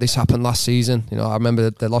burnt out. This happened last season. I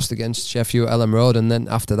remember they lost against Sheffield at Ellen Road, and then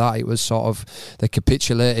after that it was sort of, they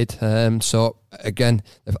capitulated. So again,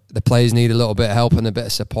 the players need a little bit of help and a bit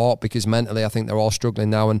of support, because mentally I think they're all struggling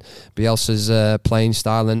now, and Bielsa's playing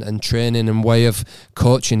style and training and way of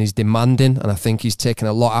coaching is demanding, and I think he's taken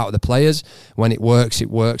a lot out of the players. When it works,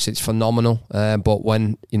 it's phenomenal. But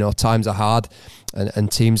when times are hard and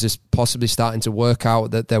teams are possibly starting to work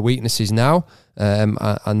out their weaknesses now,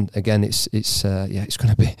 and again, it's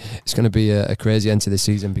going to be a crazy end to the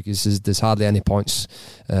season, because there's hardly any points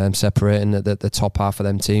separating the top half of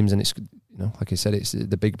them teams, and it's, like I said, it's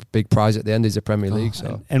the big prize at the end is the Premier League.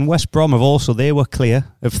 So, and West Brom they were clear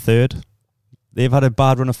of third. They've had a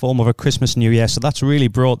bad run of form over Christmas, New Year, so that's really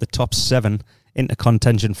brought the top 7 into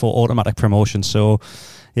contention for automatic promotion. So,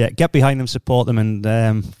 yeah, get behind them, support them,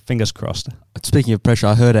 and fingers crossed. Speaking of pressure,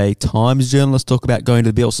 I heard a Times journalist talk about going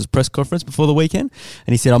to the Bielsa's press conference before the weekend,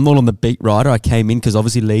 and he said, I'm not on the beat writer. I came in because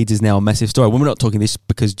obviously Leeds is now a massive story. We're not talking this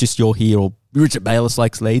because just you're here or Richard Bayless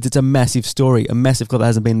likes Leeds. It's a massive story, a massive club that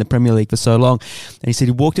hasn't been in the Premier League for so long. And he said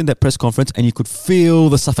he walked into that press conference and you could feel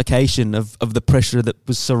the suffocation of the pressure that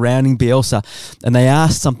was surrounding Bielsa. And they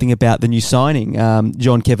asked something about the new signing,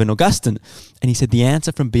 John Kevin Augustin. And he said the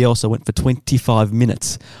answer from Bielsa went for 25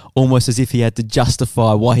 minutes, almost as if he had to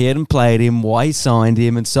justify why he hadn't played him, why he signed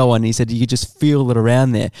him, and so on. And he said you could just feel it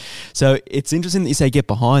around there. So it's interesting that you say get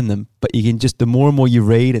behind them, but you can just, the more and more you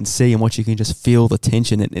read and see and watch, you can just feel the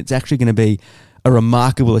tension. And it's actually going to be a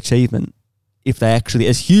remarkable achievement if they actually,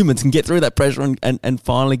 as humans, can get through that pressure and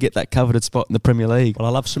finally get that coveted spot in the Premier League. Well,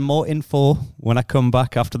 I'll have some more info when I come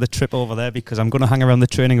back after the trip over there, because I'm going to hang around the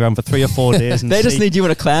training ground for 3 or 4 days. And they just need you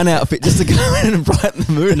in a clown outfit just to go in and brighten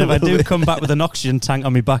the mood. And if I do come back with an oxygen tank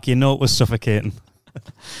on my back, it was suffocating.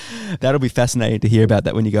 That'll be fascinating to hear about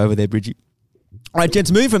that when you go over there, Bridgie. All right,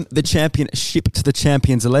 gents, move from the Championship to the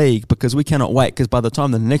Champions League, because we cannot wait, because by the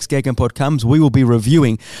time the next Gagan Pod comes, we will be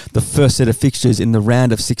reviewing the first set of fixtures in the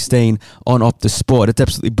round of 16 on Optus Sport. It's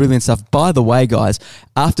absolutely brilliant stuff. By the way, guys,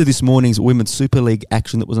 after this morning's Women's Super League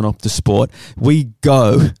action that was on Optus Sport, we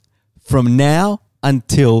go from now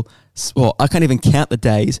until, well, I can't even count the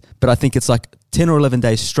days, but I think it's like 10 or 11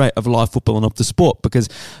 days straight of live football on Optus Sport, because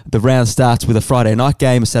the round starts with a Friday night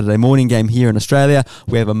game, a Saturday morning game here in Australia.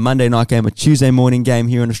 We have a Monday night game, a Tuesday morning game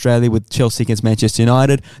here in Australia with Chelsea against Manchester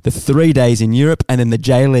United, the 3 days in Europe, and then the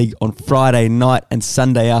J-League on Friday night and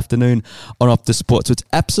Sunday afternoon on Optus Sport. So it's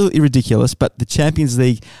absolutely ridiculous, but the Champions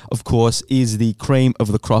League, of course, is the cream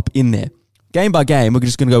of the crop in there. Game by game, we're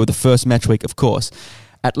just going to go with the first match week, of course.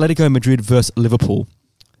 Atletico Madrid versus Liverpool,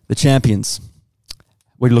 the champions.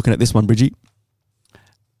 What are you looking at this one, Bridgie?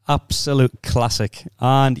 Absolute classic.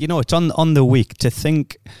 And, it's on the week to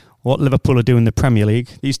think what Liverpool are doing in the Premier League.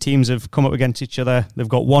 These teams have come up against each other. They've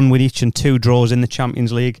got 1 win each and 2 draws in the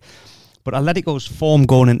Champions League. But Atletico's form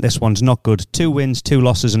going into this one's not good. 2 wins, 2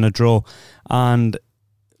 losses and a draw. And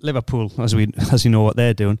Liverpool, as you know what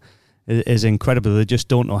they're doing, is incredible. They just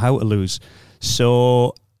don't know how to lose.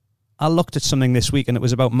 So I looked at something this week and it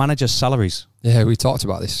was about managers' salaries. Yeah, we talked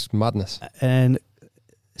about this madness. And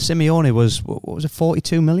Simeone was, what was it,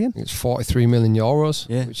 42 million? It's 43 million euros,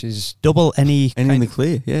 yeah, which is double any in the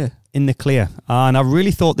clear, yeah. In the clear. And I really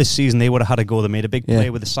thought this season they would have had a go. They made a big play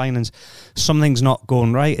with the signings. Something's not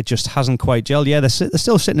going right. It just hasn't quite gelled. Yeah, they're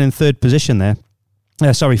still sitting in 3rd position there.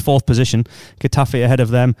 4th position. Getafe ahead of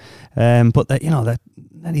them. But they're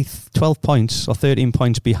nearly 12 points or 13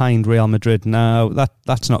 points behind Real Madrid. Now,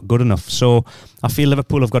 that's not good enough. So I feel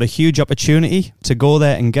Liverpool have got a huge opportunity to go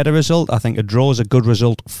there and get a result. I think a draw is a good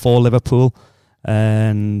result for Liverpool.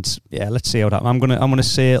 And yeah, let's see how that. I'm gonna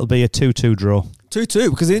say it'll be a 2-2 draw. 2-2,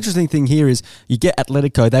 because the interesting thing here is you get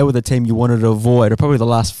Atletico. They were the team you wanted to avoid, or probably the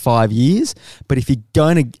last 5 years. But if you're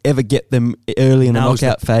going to ever get them early in the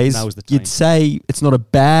knockout phase, you'd say it's not a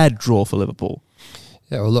bad draw for Liverpool.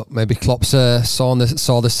 Yeah, well, look, maybe Klopp's saw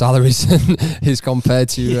the salaries and he's compared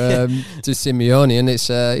to Simeone, and it's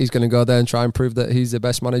he's going to go there and try and prove that he's the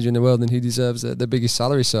best manager in the world and he deserves the biggest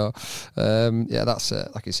salary. So, that's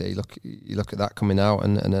like you say. You look at that coming out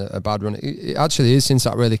and a bad run. It actually is since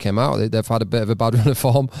that really came out. They've had a bit of a bad run of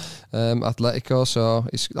form, Atletico. So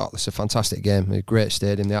it's a fantastic game. A great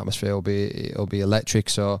stadium. The atmosphere will be electric.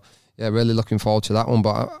 So yeah, really looking forward to that one.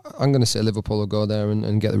 But I'm going to say Liverpool will go there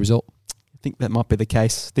and get the result. I think that might be the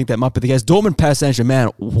case. Dortmund, Paris Saint-Germain.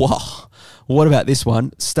 Wow. What about this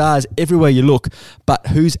one? Stars everywhere you look, but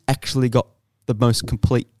who's actually got the most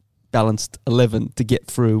complete, balanced 11 to get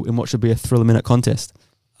through in what should be a thriller-minute contest?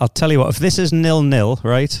 I'll tell you what, if this is 0-0,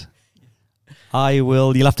 right,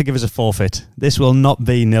 you'll have to give us a forfeit. This will not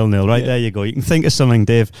be 0-0, right? Yeah. There you go. You can think of something,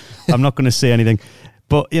 Dave. I'm not going to say anything.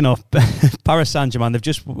 But, Paris Saint-Germain, they've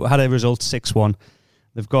just had a result 6-1.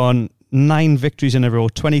 They've gone 9 victories in a row,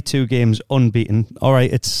 22 games unbeaten. All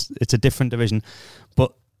right, it's a different division.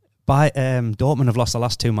 But Dortmund have lost the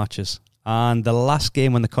last 2 matches. And the last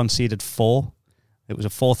game when they conceded 4, it was a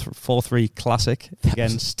 4-3 classic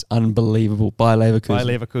against... Unbelievable. By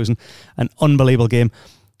Leverkusen. An unbelievable game.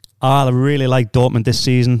 I really like Dortmund this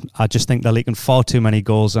season. I just think they're leaking far too many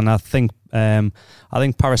goals, and I think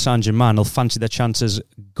Paris Saint-Germain will fancy their chances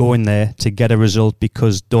going there to get a result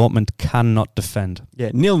because Dortmund cannot defend.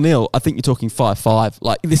 Yeah, 0-0. I think you're talking 5-5.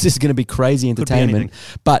 Like, this is going to be crazy entertainment.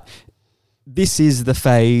 But this is the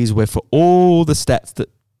phase where, for all the stats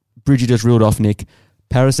that Bridgie just reeled off, Nick,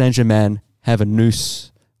 Paris Saint-Germain have a noose.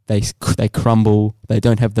 They crumble. They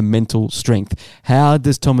don't have the mental strength. How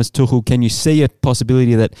does Thomas Tuchel, can you see a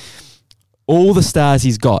possibility that all the stars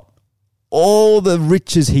he's got, all the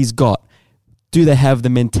riches he's got, do they have the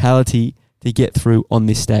mentality to get through on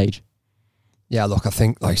this stage? Yeah, look, I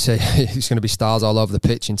think, like I say, it's going to be stars all over the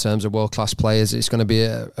pitch in terms of world-class players. It's going to be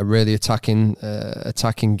a really attacking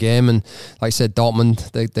game. And like I said,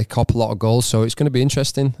 Dortmund, they cop a lot of goals, so it's going to be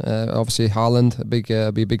interesting. Obviously, Haaland, be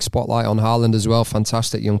a big spotlight on Haaland as well.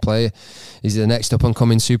 Fantastic young player. He's the next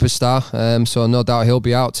up-and-coming superstar. So no doubt he'll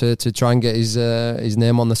be out to try and get his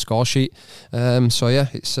name on the score sheet. So yeah,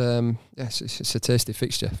 it's a tasty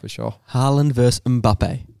fixture for sure. Haaland versus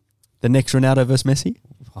Mbappe. The next Ronaldo versus Messi?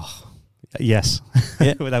 Oh. Yes.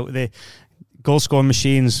 Yeah. Without the goal scoring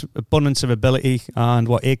machines, abundance of ability, and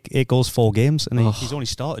 8 goals, 4 games, and he's only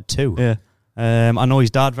started 2. Yeah. I know his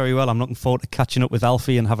dad very well. I'm looking forward to catching up with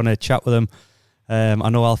Alfie and having a chat with him. I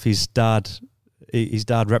know Alfie's dad. His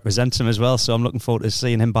dad represents him as well, so I'm looking forward to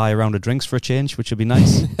seeing him buy a round of drinks for a change, which would be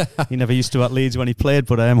nice. He never used to at Leeds when he played,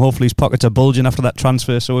 but hopefully his pockets are bulging after that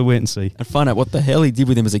transfer, so we'll wait and see. And find out what the hell he did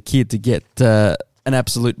with him as a kid to get an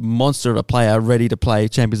absolute monster of a player ready to play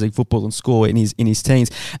Champions League football and score in his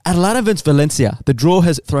teens. Atlanta versus Valencia. The draw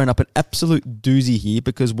has thrown up an absolute doozy here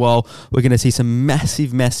because while we're going to see some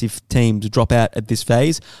massive teams drop out at this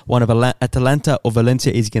phase, one of Atalanta or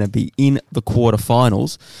Valencia is going to be in the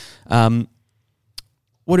quarterfinals.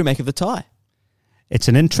 What do you make of the tie? It's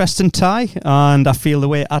an interesting tie, and I feel the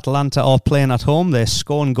way Atalanta are playing at home, they're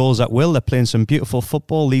scoring goals at will, they're playing some beautiful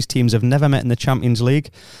football. These teams have never met in the Champions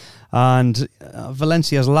League. And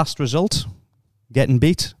Valencia's last result, getting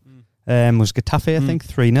beat, was Getafe, I think,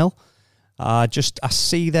 3-0. I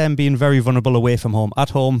see them being very vulnerable away from home.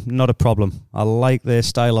 At home, not a problem. I like their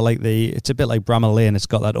style. It's a bit like Bramall Lane. It's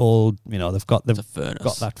got that old, they've got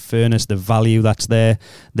that furnace, the value that's there.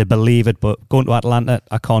 They believe it, but going to Atlanta,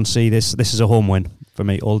 I can't see this. This is a home win for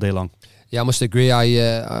me all day long. Yeah, I must agree.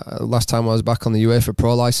 Last time I was back on the UEFA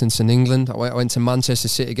Pro licence in England, I went to Manchester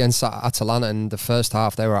City against Atalanta, and the first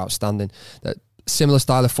half they were outstanding. That similar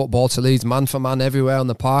style of football to Leeds, man for man everywhere on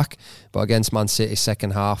the park. But against Man City,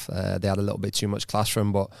 second half, they had a little bit too much class for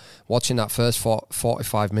them. But watching that first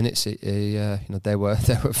 45 minutes, they were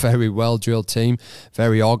a very well drilled team,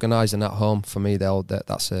 very organised, and at home for me,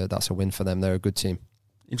 that's a win for them. They're a good team.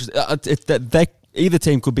 Interesting. Either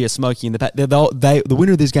team could be a smoky in the pack. The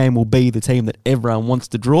winner of this game will be the team that everyone wants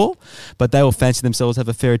to draw, but they will fancy themselves have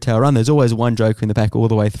a fairy tale run. There's always one joker in the pack all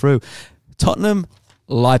the way through. Tottenham,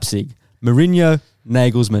 Leipzig. Mourinho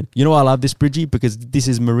Nagelsmann. You know why I love this, Bridgie? Because this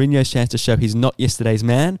is Mourinho's chance to show he's not yesterday's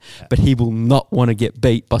man, but he will not want to get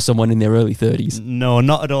beat by someone in their early 30s. No,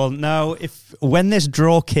 not at all. Now, when this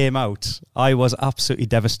draw came out, I was absolutely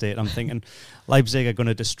devastated. I'm thinking Leipzig are going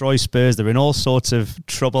to destroy Spurs. They're in all sorts of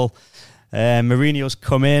trouble. Mourinho's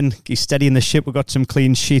come in. He's steadying the ship. We've got some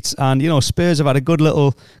clean sheets, and Spurs have had a good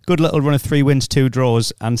little run of 3 wins, 2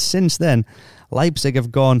 draws, and since then, Leipzig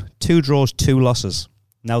have gone 2 draws, 2 losses.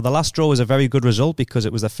 Now, the last draw was a very good result because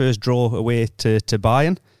it was the first draw away to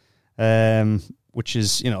Bayern, which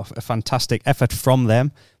is, a fantastic effort from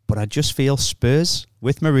them. But I just feel Spurs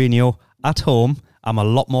with Mourinho at home, I'm a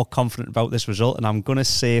lot more confident about this result, and I'm going to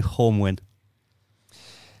say home win.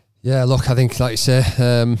 Yeah, look, I think, like you say,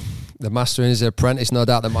 the master and his apprentice, no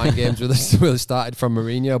doubt the mind games will have started from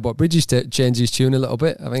Mourinho, but Bridges changed his tune a little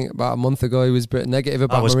bit. I think about a month ago he was a bit negative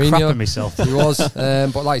about Mourinho. I was crapping myself. He was,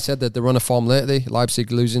 but like I said, the run of form lately,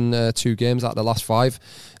 Leipzig losing 2 games out of the last 5.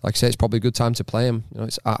 Like I say, it's probably a good time to play him.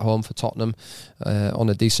 It's at home for Tottenham on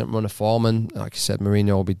a decent run of form, and like I said,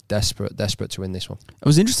 Mourinho will be desperate to win this one. It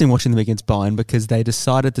was interesting watching them against Bayern because they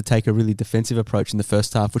decided to take a really defensive approach in the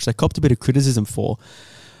first half, which they copped a bit of criticism for,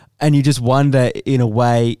 and you just wonder, in a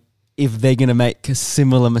way, if they're going to make a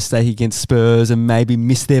similar mistake against Spurs and maybe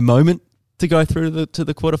miss their moment to go through to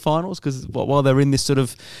the quarterfinals, because while they're in this sort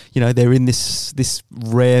of, they're in this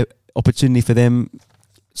rare opportunity for them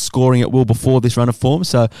scoring at will before this run of form.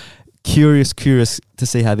 So curious to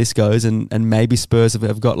see how this goes, and maybe Spurs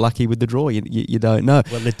have got lucky with the draw. You don't know.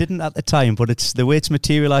 Well, they didn't at the time, but it's the way it's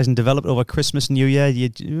materialised and developed over Christmas and New Year.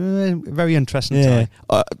 Very interesting time.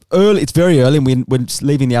 Early, it's very early, and we're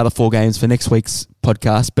leaving the other 4 games for next week's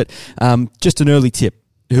podcast. But just an early tip: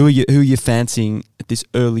 who are you fancying at this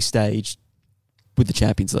early stage with the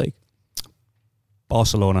Champions League?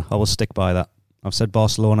 Barcelona. I will stick by that. I've said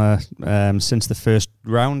Barcelona since the first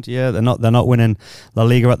round. Yeah, they're not winning La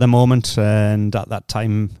Liga at the moment, and at that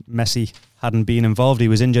time Messi hadn't been involved. He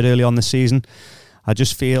was injured early on the season. I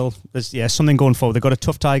just feel there's something going forward. They've got a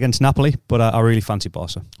tough tie against Napoli, but I really fancy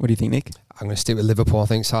Barca. What do you think, Nick? I'm going to stick with Liverpool. I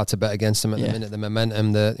think it's hard to bet against them at the minute. The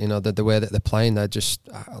momentum, the way that they're playing, they're just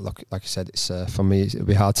look. Like I said, it's for me, it'd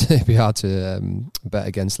be hard to bet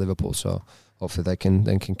against Liverpool. So hopefully they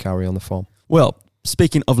can carry on the form. Well,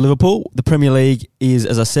 speaking of Liverpool, the Premier League is,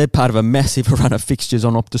 as I said, part of a massive run of fixtures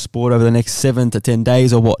on Optus Sport over the next 7 to 10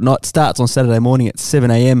 days or whatnot. Starts on Saturday morning at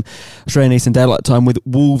 7 a.m. Australian Eastern Daylight Time with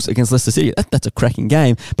Wolves against Leicester City. That's a cracking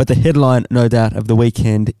game. But the headline, no doubt, of the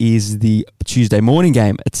weekend is the Tuesday morning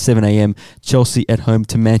game at 7 a.m. Chelsea at home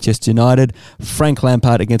to Manchester United. Frank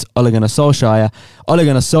Lampard against Ole Gunnar Solskjaer. Ole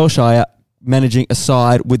Gunnar Solskjaer managing a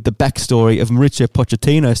side with the backstory of Mauricio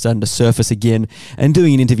Pochettino starting to surface again and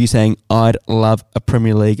doing an interview saying, "I'd love a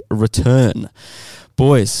Premier League return."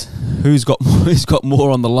 Boys, who's got more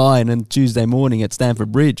on the line on Tuesday morning at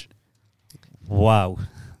Stamford Bridge? Wow.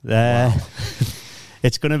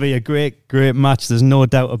 It's going to be a great match. There's no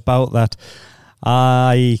doubt about that.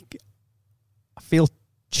 I feel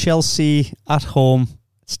Chelsea at home,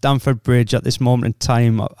 Stamford Bridge at this moment in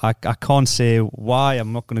time. I can't say why.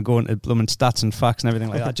 I'm not going to go into blooming stats and facts and everything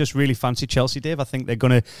like that. I just really fancy Chelsea, Dave. I think they're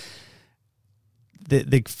going to...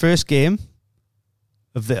 The first game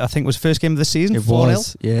of the... I think it was first game of the season,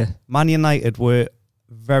 4-0. Yeah. Man United were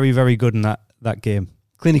very, very good in that game.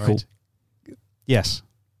 Clinical. Right. Yes.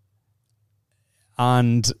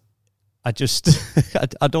 And I just...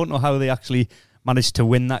 I don't know how they actually managed to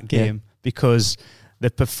win that game because... The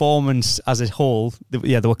performance as a whole,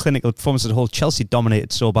 they were clinical. Performance as a whole, Chelsea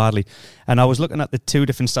dominated so badly. And I was looking at the 2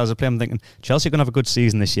 different styles of play. I'm thinking, Chelsea are going to have a good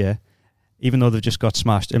season this year, even though they've just got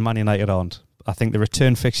smashed, and Man United aren't. I think the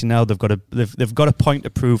return fixture now, they've got a point to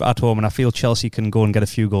prove at home, and I feel Chelsea can go and get a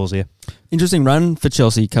few goals here. Interesting run for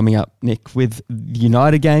Chelsea coming up, Nick, with the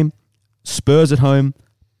United game, Spurs at home,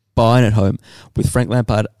 Bayern at home. With Frank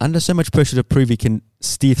Lampard under so much pressure to prove he can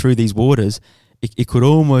steer through these waters, it could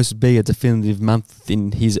almost be a definitive month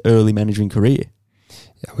in his early managing career.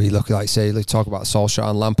 Yeah, we look, like say, talk about Solskjaer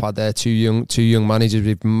and Lampard there, two young managers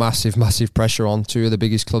with massive pressure on 2 of the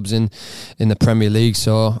biggest clubs in the Premier League.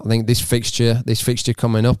 So I think this fixture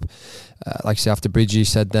coming up, like I say, after Bridgie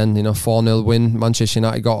said then, 4-0 win, Manchester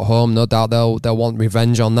United got home. No doubt they'll want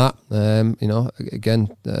revenge on that.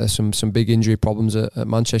 Again, some big injury problems at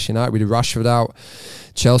Manchester United with Rashford out.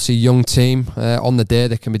 Chelsea, young team, on the day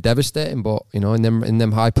they can be devastating, but in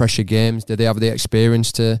them high pressure games, do they have the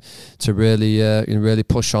experience to really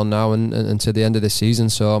push on now and to the end of the season?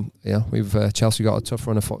 So we've Chelsea got a tough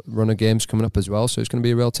run of games coming up as well, so it's going to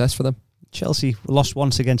be a real test for them. Chelsea lost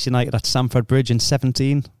once against United at Stamford Bridge in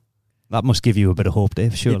 17. That must give you a bit of hope,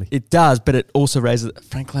 Dave, surely. It does, but it also raises that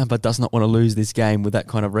Frank Lampard does not want to lose this game with that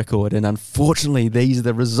kind of record. And unfortunately, these are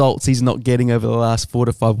the results he's not getting over the last 4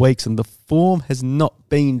 to 5 weeks. And the form has not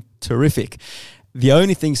been terrific. The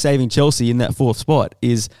only thing saving Chelsea in that 4th spot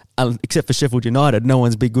is, except for Sheffield United, no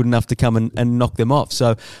one's been good enough to come and knock them off.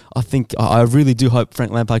 So I really do hope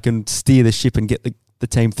Frank Lampard can steer the ship and get the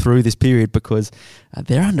team through this period, because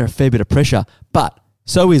they're under a fair bit of pressure. But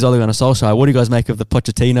so is Ole Gunnar Solskjaer. What do you guys make of the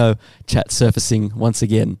Pochettino chat surfacing once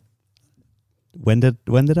again? When did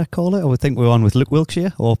I call it? I would think we were on with Luke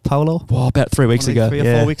Wilkshire or Paolo. Well, about 3 weeks ago. 3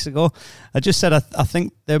 or 4 weeks ago. I just said I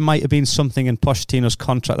think there might have been something in Pochettino's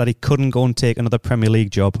contract that he couldn't go and take another Premier League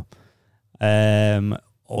job.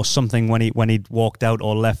 Or something when he'd walked out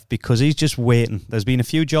or left, because he's just waiting. There's been a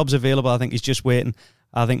few jobs available. I think he's just waiting.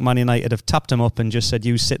 I think Man United have tapped him up and just said,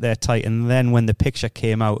 you sit there tight. And then when the picture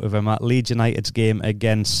came out of him at Leeds United's game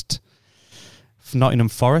against Nottingham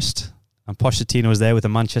Forest, and Pochettino was there with a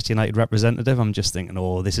Manchester United representative, I'm just thinking,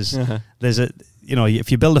 this is,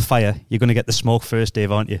 if you build a fire, you're going to get the smoke first,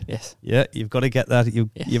 Dave, aren't you? Yes. Yeah, you've got to get that.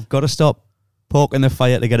 You've got to stop poking the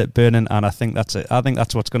fire to get it burning, and I think that's it. I think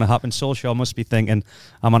that's what's going to happen. Solskjaer must be thinking,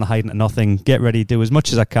 I'm on hiding to nothing, get ready, do as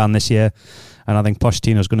much as I can this year, and I think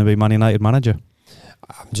Pochettino's going to be Man United manager.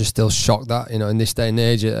 I'm just still shocked that, in this day and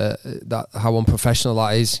age, that how unprofessional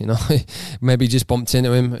that is. Maybe just bumped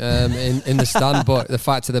into him in the stand, but the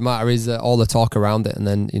fact of the matter is that all the talk around it, and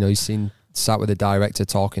then he's sat with the director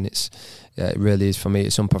talking. It really is, for me,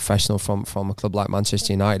 it's unprofessional from a club like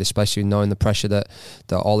Manchester United, especially knowing the pressure that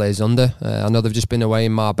Ole is under. I know they've just been away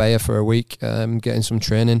in Marbella for a week, getting some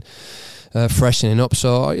training. Freshening up,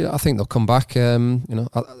 so I think they'll come back.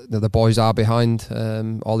 The boys are behind,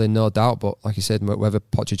 all in, no doubt. But like you said, whether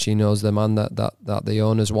Pochettino's the man that the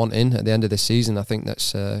owners want in at the end of the season, I think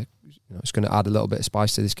that's it's going to add a little bit of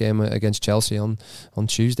spice to this game against Chelsea on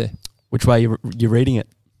Tuesday. Which way you're reading it?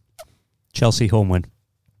 Chelsea home win.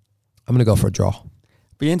 I'm going to go for a draw.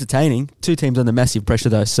 Be entertaining. 2 teams under massive pressure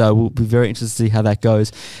though, so we'll be very interested to see how that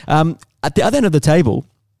goes. At the other end of the table,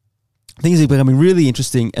 things are becoming really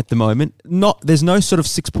interesting at the moment. There's no sort of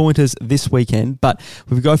 6-pointers this weekend, but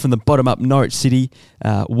if we go from the bottom up, Norwich City,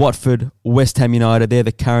 Watford, West Ham United, they're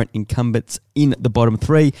the current incumbents in the bottom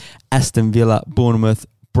 3. Aston Villa, Bournemouth,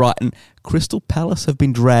 Brighton, Crystal Palace have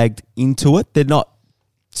been dragged into it.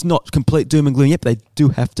 It's not complete doom and gloom yet, but they do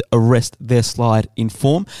have to arrest their slide in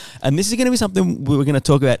form. And this is going to be something we're going to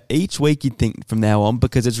talk about each week, you'd think, from now on,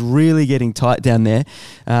 because it's really getting tight down there.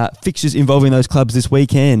 Fixtures involving those clubs this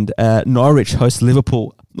weekend. Norwich hosts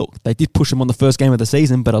Liverpool. Look, they did push them on the first game of the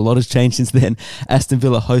season, but a lot has changed since then. Aston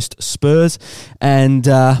Villa host Spurs. And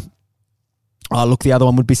the other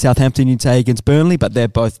one would be Southampton, you'd say, against Burnley, but they're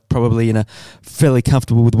both probably fairly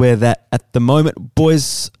comfortable with where they're at the moment.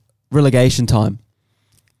 Boys, relegation time.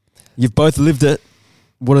 You've both lived it.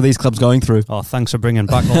 What are these clubs going through? Oh, thanks for bringing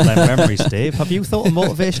back all them memories, Dave. Have you thought of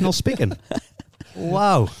motivational speaking?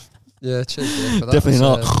 Wow. Yeah, cheers, Dave, for that. Definitely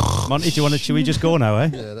not. Monty, should we just go now, eh?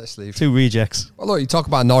 Yeah, let's leave. 2 rejects. Well, look, you talk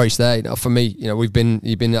about Norwich there. For me, you've been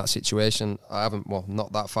in that situation. I haven't,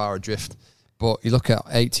 not that far adrift, but you look at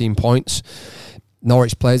 18 points.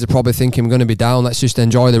 Norwich players are probably thinking, we're going to be down, let's just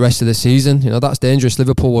enjoy the rest of the season. That's dangerous.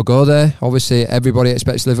 Liverpool will go there. Obviously, everybody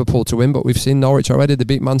expects Liverpool to win, but we've seen Norwich already. They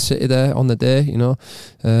beat Man City there on the day,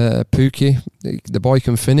 Pookie, the boy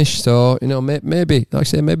can finish. So, maybe, like I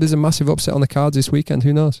say, maybe there's a massive upset on the cards this weekend.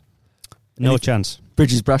 Who knows? No chance.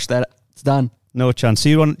 Bridges brushed that. It's done. No chance. So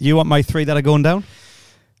you want my 3 that are going down?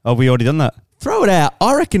 Oh, we already done that. Throw it out.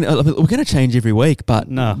 I reckon we're going to change every week, but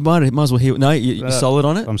no. Might as well hear. No, you're solid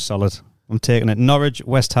on it? I'm solid. I'm taking it. Norwich,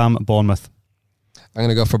 West Ham, Bournemouth. I'm going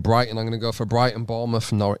to go for Brighton. I'm going to go for Brighton,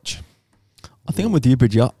 Bournemouth, Norwich. I think I'm with you,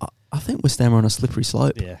 Bridgie. I think West Ham are on a slippery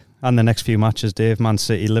slope. Yeah. And the next few matches, Dave, Man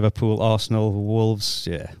City, Liverpool, Arsenal, Wolves.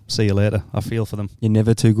 Yeah. See you later. I feel for them. You're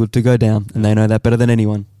never too good to go down, and they know that better than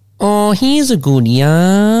anyone. Oh, here's a good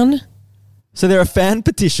yarn. So there are fan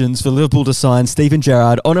petitions for Liverpool to sign Steven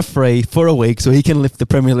Gerrard on a free for a week so he can lift the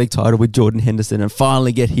Premier League title with Jordan Henderson and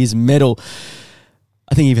finally get his medal.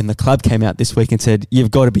 I think even the club came out this week and said,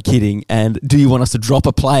 you've got to be kidding. And do you want us to drop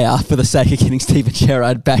a player for the sake of getting Steven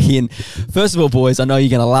Gerrard back in? First of all, boys, I know you're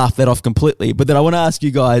going to laugh that off completely, but then I want to ask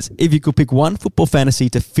you guys, if you could pick one football fantasy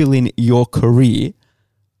to fill in your career,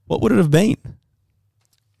 what would it have been?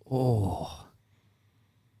 Oh.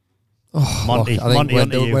 Monty, I think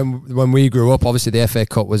Monty when we grew up, obviously the FA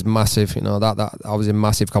Cup was massive. You know that I was in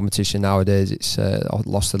massive competition. Nowadays, it's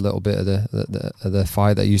lost a little bit of the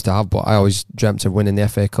fight that I used to have. But I always dreamt of winning the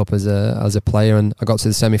FA Cup as a player, and I got to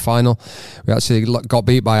the semi-final. We actually got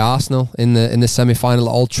beat by Arsenal in the semi-final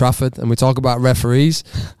at Old Trafford. And we talk about referees.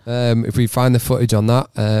 If we find the footage on that,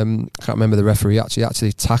 I can't remember the referee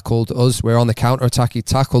actually tackled us. We're on the counter attack. He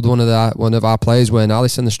tackled one of our players, Wayne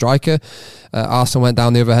Allison, the striker. Arsenal went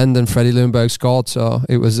down the other end and Freddie Ljungberg scored, so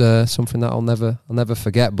it was something that I'll never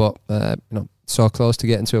forget. But so close to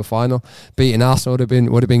getting to a final, beating Arsenal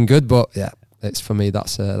would have been good. But yeah, it's for me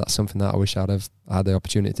that's something that I wish I'd have had the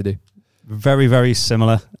opportunity to do. Very, very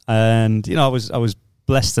similar. And I was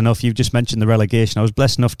blessed enough. You've just mentioned the relegation. I was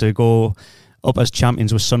blessed enough to go up as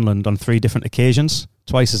champions with Sunderland on 3 different occasions.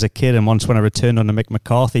 Twice as a kid, and once when I returned under Mick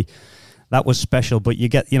McCarthy. That was special, but you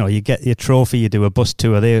get your trophy, you do a bus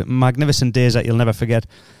tour. They're magnificent days that you'll never forget.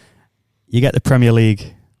 You get the Premier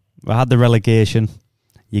League. I had the relegation.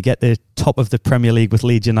 You get the top of the Premier League with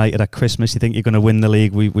Leeds United at Christmas. You think you're going to win the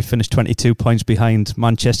league. We finished 22 points behind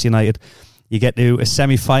Manchester United. You get to a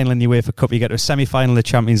semi-final in the UEFA Cup. You get to a semi-final in the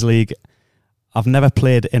Champions League. I've never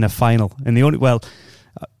played in a final.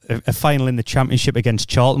 A final in the Championship against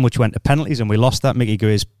Charlton, which went to penalties, and we lost that. Mickey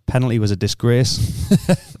Gray's penalty was a disgrace.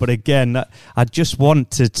 But again, I just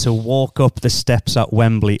wanted to walk up the steps at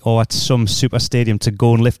Wembley or at some super stadium to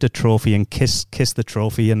go and lift a trophy and kiss the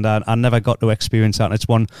trophy, and I never got to experience that. And it's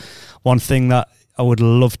one thing that I would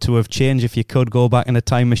love to have changed. If you could go back in a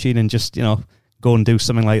time machine and just go and do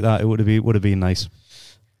something like that, it would have been nice.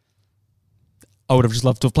 I would have just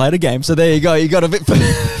loved to have played a game. So there you go. You got a bit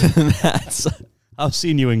further than that. So. I've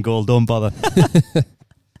seen you in goal, don't bother.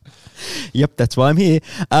 Yep, that's why I'm here.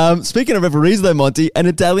 Speaking of referees though, Monty, an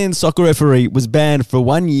Italian soccer referee was banned for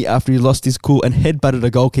 1 year after he lost his cool and headbutted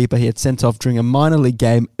a goalkeeper he had sent off during a minor league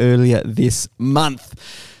game earlier this month.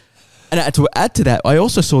 And to add to that, I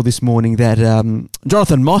also saw this morning that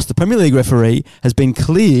Jonathan Moss, the Premier League referee, has been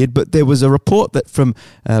cleared, but there was a report that from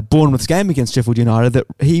Bournemouth's game against Sheffield United that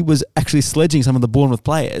he was actually sledging some of the Bournemouth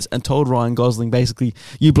players and told Ryan Gosling, basically,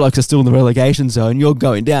 you blokes are still in the relegation zone, you're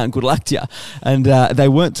going down, good luck to you. And they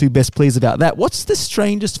weren't too best pleased about that. What's the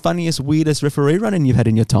strangest, funniest, weirdest referee run-in you've had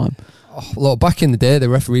in your time? Look, back in the day, the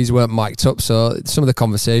referees weren't mic'd up, so some of the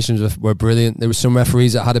conversations were brilliant. There were some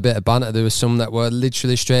referees that had a bit of banter. There were some that were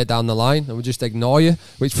literally straight down the line and would just ignore you,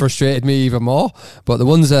 which frustrated me even more. But the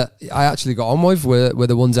ones that I actually got on with were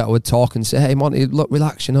the ones that would talk and say, hey, Monty, look,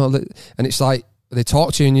 relax, And it's like, they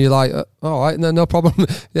talk to you and you're like, all right, no problem.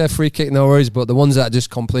 Yeah, free kick, no worries. But the ones that just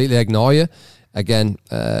completely ignore you, again,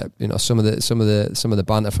 some of the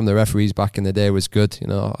banter from the referees back in the day was good,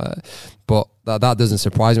 but that doesn't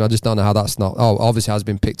surprise me. I just don't know how that's not. Oh, obviously has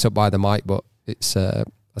been picked up by the mic, but it's.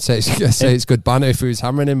 I'd say it's good banter if he was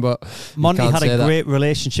hammering him, but Monty had a great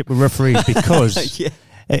relationship with referees because he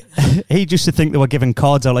used to think they were giving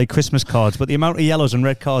cards out like Christmas cards, but the amount of yellows and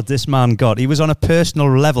red cards this man got, he was on a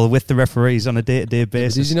personal level with the referees on a day-to-day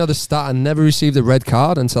basis. Did you know the stat? I never received a red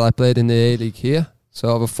card until I played in the A-League here. So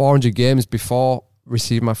over 400 games before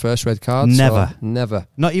received my first red card. Never. So never.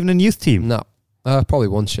 Not even in youth team? No. Probably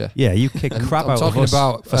once, yeah. Yeah, you kick crap out of us. I'm talking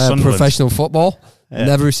about professional football. Yeah.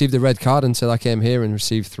 Never received a red card until I came here and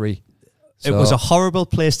received 3. So. It was a horrible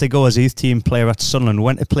place to go as a youth team player at Sunderland.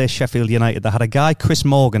 Went to play Sheffield United. They had a guy, Chris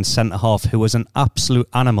Morgan, centre-half, who was an absolute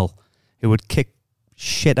animal, who would kick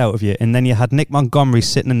shit out of you. And then you had Nick Montgomery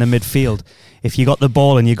sitting in the midfield. If you got the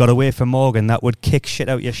ball and you got away from Morgan, that would kick shit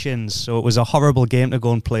out your shins. So it was a horrible game to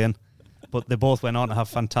go and play in. But they both went on to have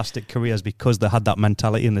fantastic careers because they had that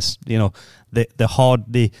mentality and this, the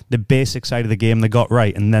basic side of the game they got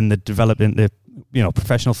right, and then they developed into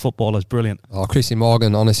professional footballers. Brilliant. Oh, Chrissy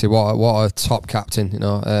Morgan, honestly, what a top captain.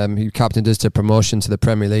 He captained us to promotion to the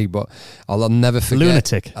Premier League. But I'll never forget.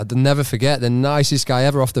 Lunatic. I'll never forget the nicest guy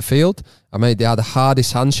ever off the field. They had the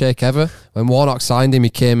hardest handshake ever. When Warnock signed him, he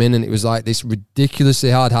came in and it was like this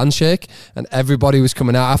ridiculously hard handshake, and everybody was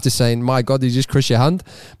coming out after saying, "My God, did you just crush your hand?"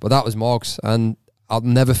 But that was Morgs, and I'll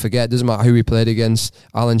never forget. It doesn't matter who he played against,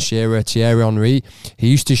 Alan Shearer, Thierry Henry. He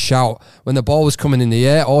used to shout when the ball was coming in the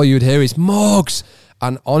air. All you'd hear is Morgs,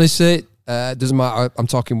 and honestly, it doesn't matter. I'm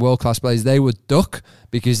talking world class players. They would duck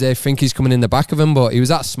because they think he's coming in the back of him. But he was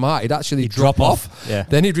that smart. He'd actually drop off. Yeah.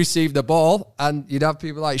 Then he'd receive the ball, and you'd have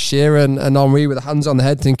people like Shearer and Henry with their hands on the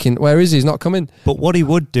head, thinking, "Where is he? He's not coming." But what he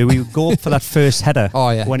would do, he would go up for that first header.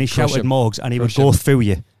 When he shouted Morgs, and he would go through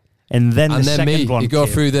you. And then the second one, you go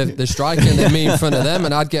through the striker, and then me in front of them,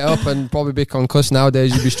 and I'd get up and probably be concussed.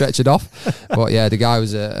 Nowadays, you'd be stretched off. But yeah, the guy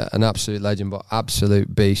was an absolute legend, but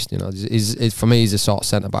absolute beast. For me, he's the sort of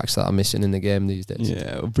centre backs that I'm missing in the game these days.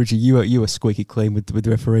 Yeah, Bridgie, you were squeaky clean with the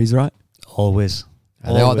referees, right? Always.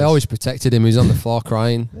 And they always protected him. He was on the floor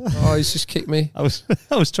crying. Oh, he's just kicked me. I was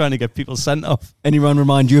trying to get people sent off. Anyone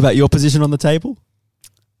remind you about your position on the table?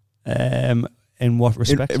 In what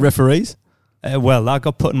respect? Referees? Well, I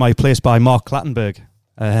got put in my place by Mark Clattenburg.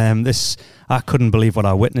 I couldn't believe what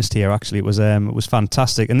I witnessed here. Actually, it was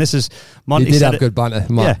fantastic. And this is Monty. You did have good banter,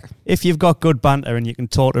 Mark. Yeah, if you've got good banter and you can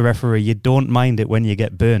talk to a referee, you don't mind it when you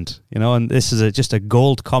get burnt. And this is just a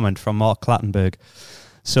gold comment from Mark Clattenburg.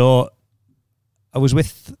 So I was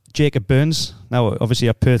with Jacob Burns, now obviously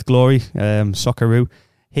at Perth Glory, Socceroo.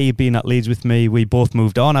 He had been at Leeds with me. We both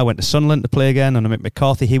moved on. I went to Sunderland to play again under Mick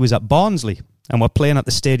McCarthy. He was at Barnsley, and we're playing at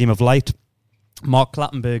the Stadium of Light. Mark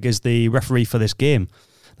Clattenburg is the referee for this game.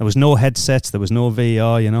 There was no headsets, there was no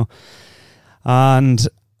VAR, And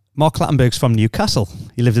Mark Clattenburg's from Newcastle.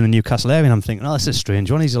 He lived in the Newcastle area, and I'm thinking, this is a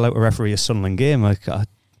strange one. He's allowed to referee a Sunderland game.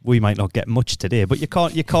 We might not get much today, but you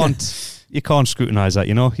can't scrutinise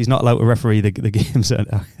that, He's not allowed to referee the games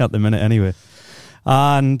at the minute anyway.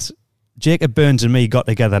 And Jacob Burns and me got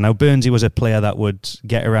together. Now, Burnsy was a player that would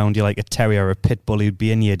get around you like a terrier or a pit bull. He'd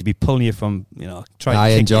be in you to be pulling you from,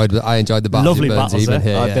 trying to enjoyed the battles. Lovely Burns, battles, even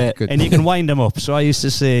here. I bet. Good. And you can wind him up. So I used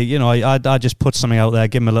to say, I just put something out there,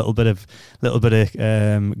 give him a little bit of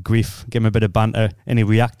grief, give him a bit of banter, and he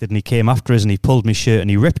reacted and he came after us and he pulled my shirt and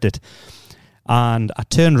he ripped it. And I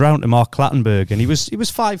turned around to Mark Clattenburg, and he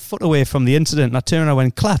was 5 foot away from the incident. And I turned around and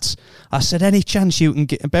went, Clatts, I said, any chance you can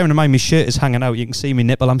get, bearing in mind my shirt is hanging out, you can see me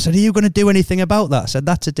nipple. I said, are you going to do anything about that? I said,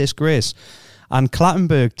 that's a disgrace. And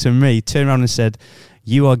Clattenburg to me turned around and said,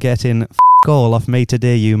 you are getting all off me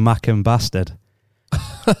today, you Mackham bastard.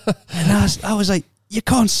 And I was like, you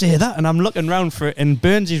can't say that. And I'm looking round for it, and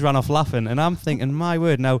Burnsy's ran off laughing. And I'm thinking, my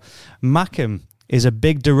word, now Mackham is a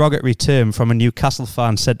big derogatory term from a Newcastle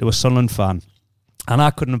fan said to a Sunderland fan. And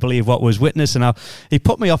I couldn't believe what was witnessed. And he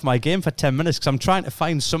put me off my game for 10 minutes because I'm trying to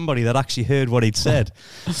find somebody that actually heard what he'd said.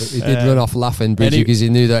 He did run off laughing, Bridgie, because he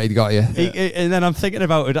knew that he'd got you. And then I'm thinking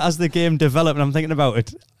about it as the game developed, and I'm thinking about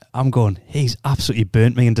it. I'm going, he's absolutely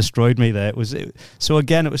burnt me and destroyed me there. So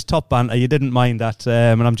again, it was top banter. You didn't mind that.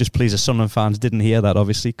 And I'm just pleased the Sunderland fans didn't hear that,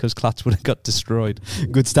 obviously, because Clatts would have got destroyed.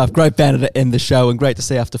 Good stuff. Great banter to end the show, and great to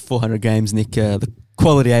see after 400 games, Nick, the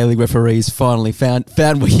quality A-League referees finally found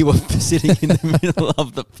where you were sitting in the middle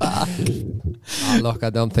of the park. Look, I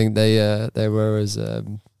don't think they were as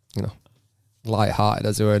light-hearted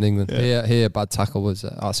as they were in England. Yeah. Here, bad tackle was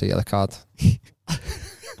I see yellow card.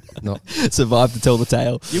 No, survived to tell the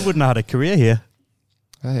tale. You wouldn't have had a career here.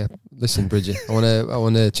 Oh, yeah. Listen, Bridgie, I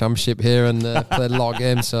won a championship here and played a lot of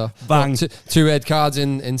games. So bang, 2 red cards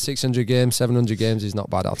in 600 games, 700 games is not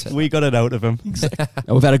bad. I'll take. We got it out of him.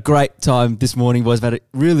 We've had a great time this morning, boys.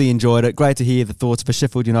 Really enjoyed it. Great to hear the thoughts of a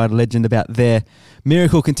Sheffield United legend about their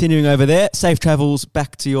miracle continuing over there. Safe travels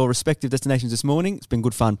back to your respective destinations this morning. It's been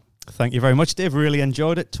good fun. Thank you very much, Dave. Really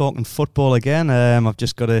enjoyed it. Talking football again. I've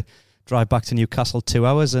just got to drive back to Newcastle 2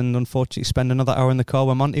 hours and unfortunately spend another hour in the car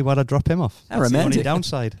with Monty while I drop him off. How That's romantic. the only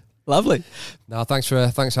downside. Lovely. No, thanks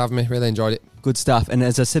for having me. Really enjoyed it. Good stuff. And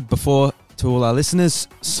as I said before to all our listeners,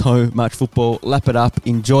 so much football. Lap it up.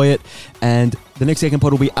 Enjoy it. And the next second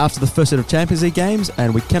pod will be after the first set of Champions League games,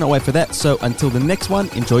 and we cannot wait for that. So until the next one,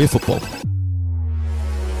 enjoy your football.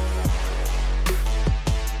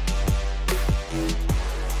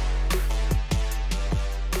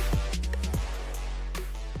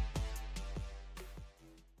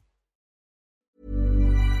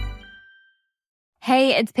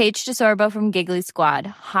 Hey, it's Paige DeSorbo from Giggly Squad.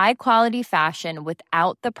 High quality fashion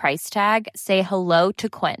without the price tag. Say hello to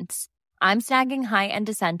Quince. I'm snagging high-end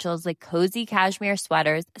essentials like cozy cashmere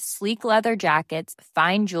sweaters, sleek leather jackets,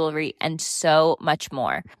 fine jewelry, and so much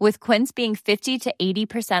more. With Quince being 50 to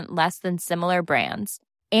 80% less than similar brands.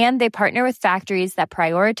 And they partner with factories that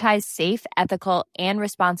prioritize safe, ethical, and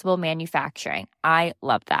responsible manufacturing. I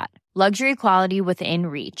love that. Luxury quality within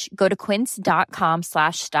reach. Go to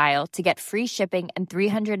quince.com/style to get free shipping and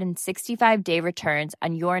 365-day returns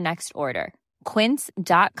on your next order.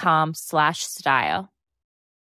 Quince.com/style.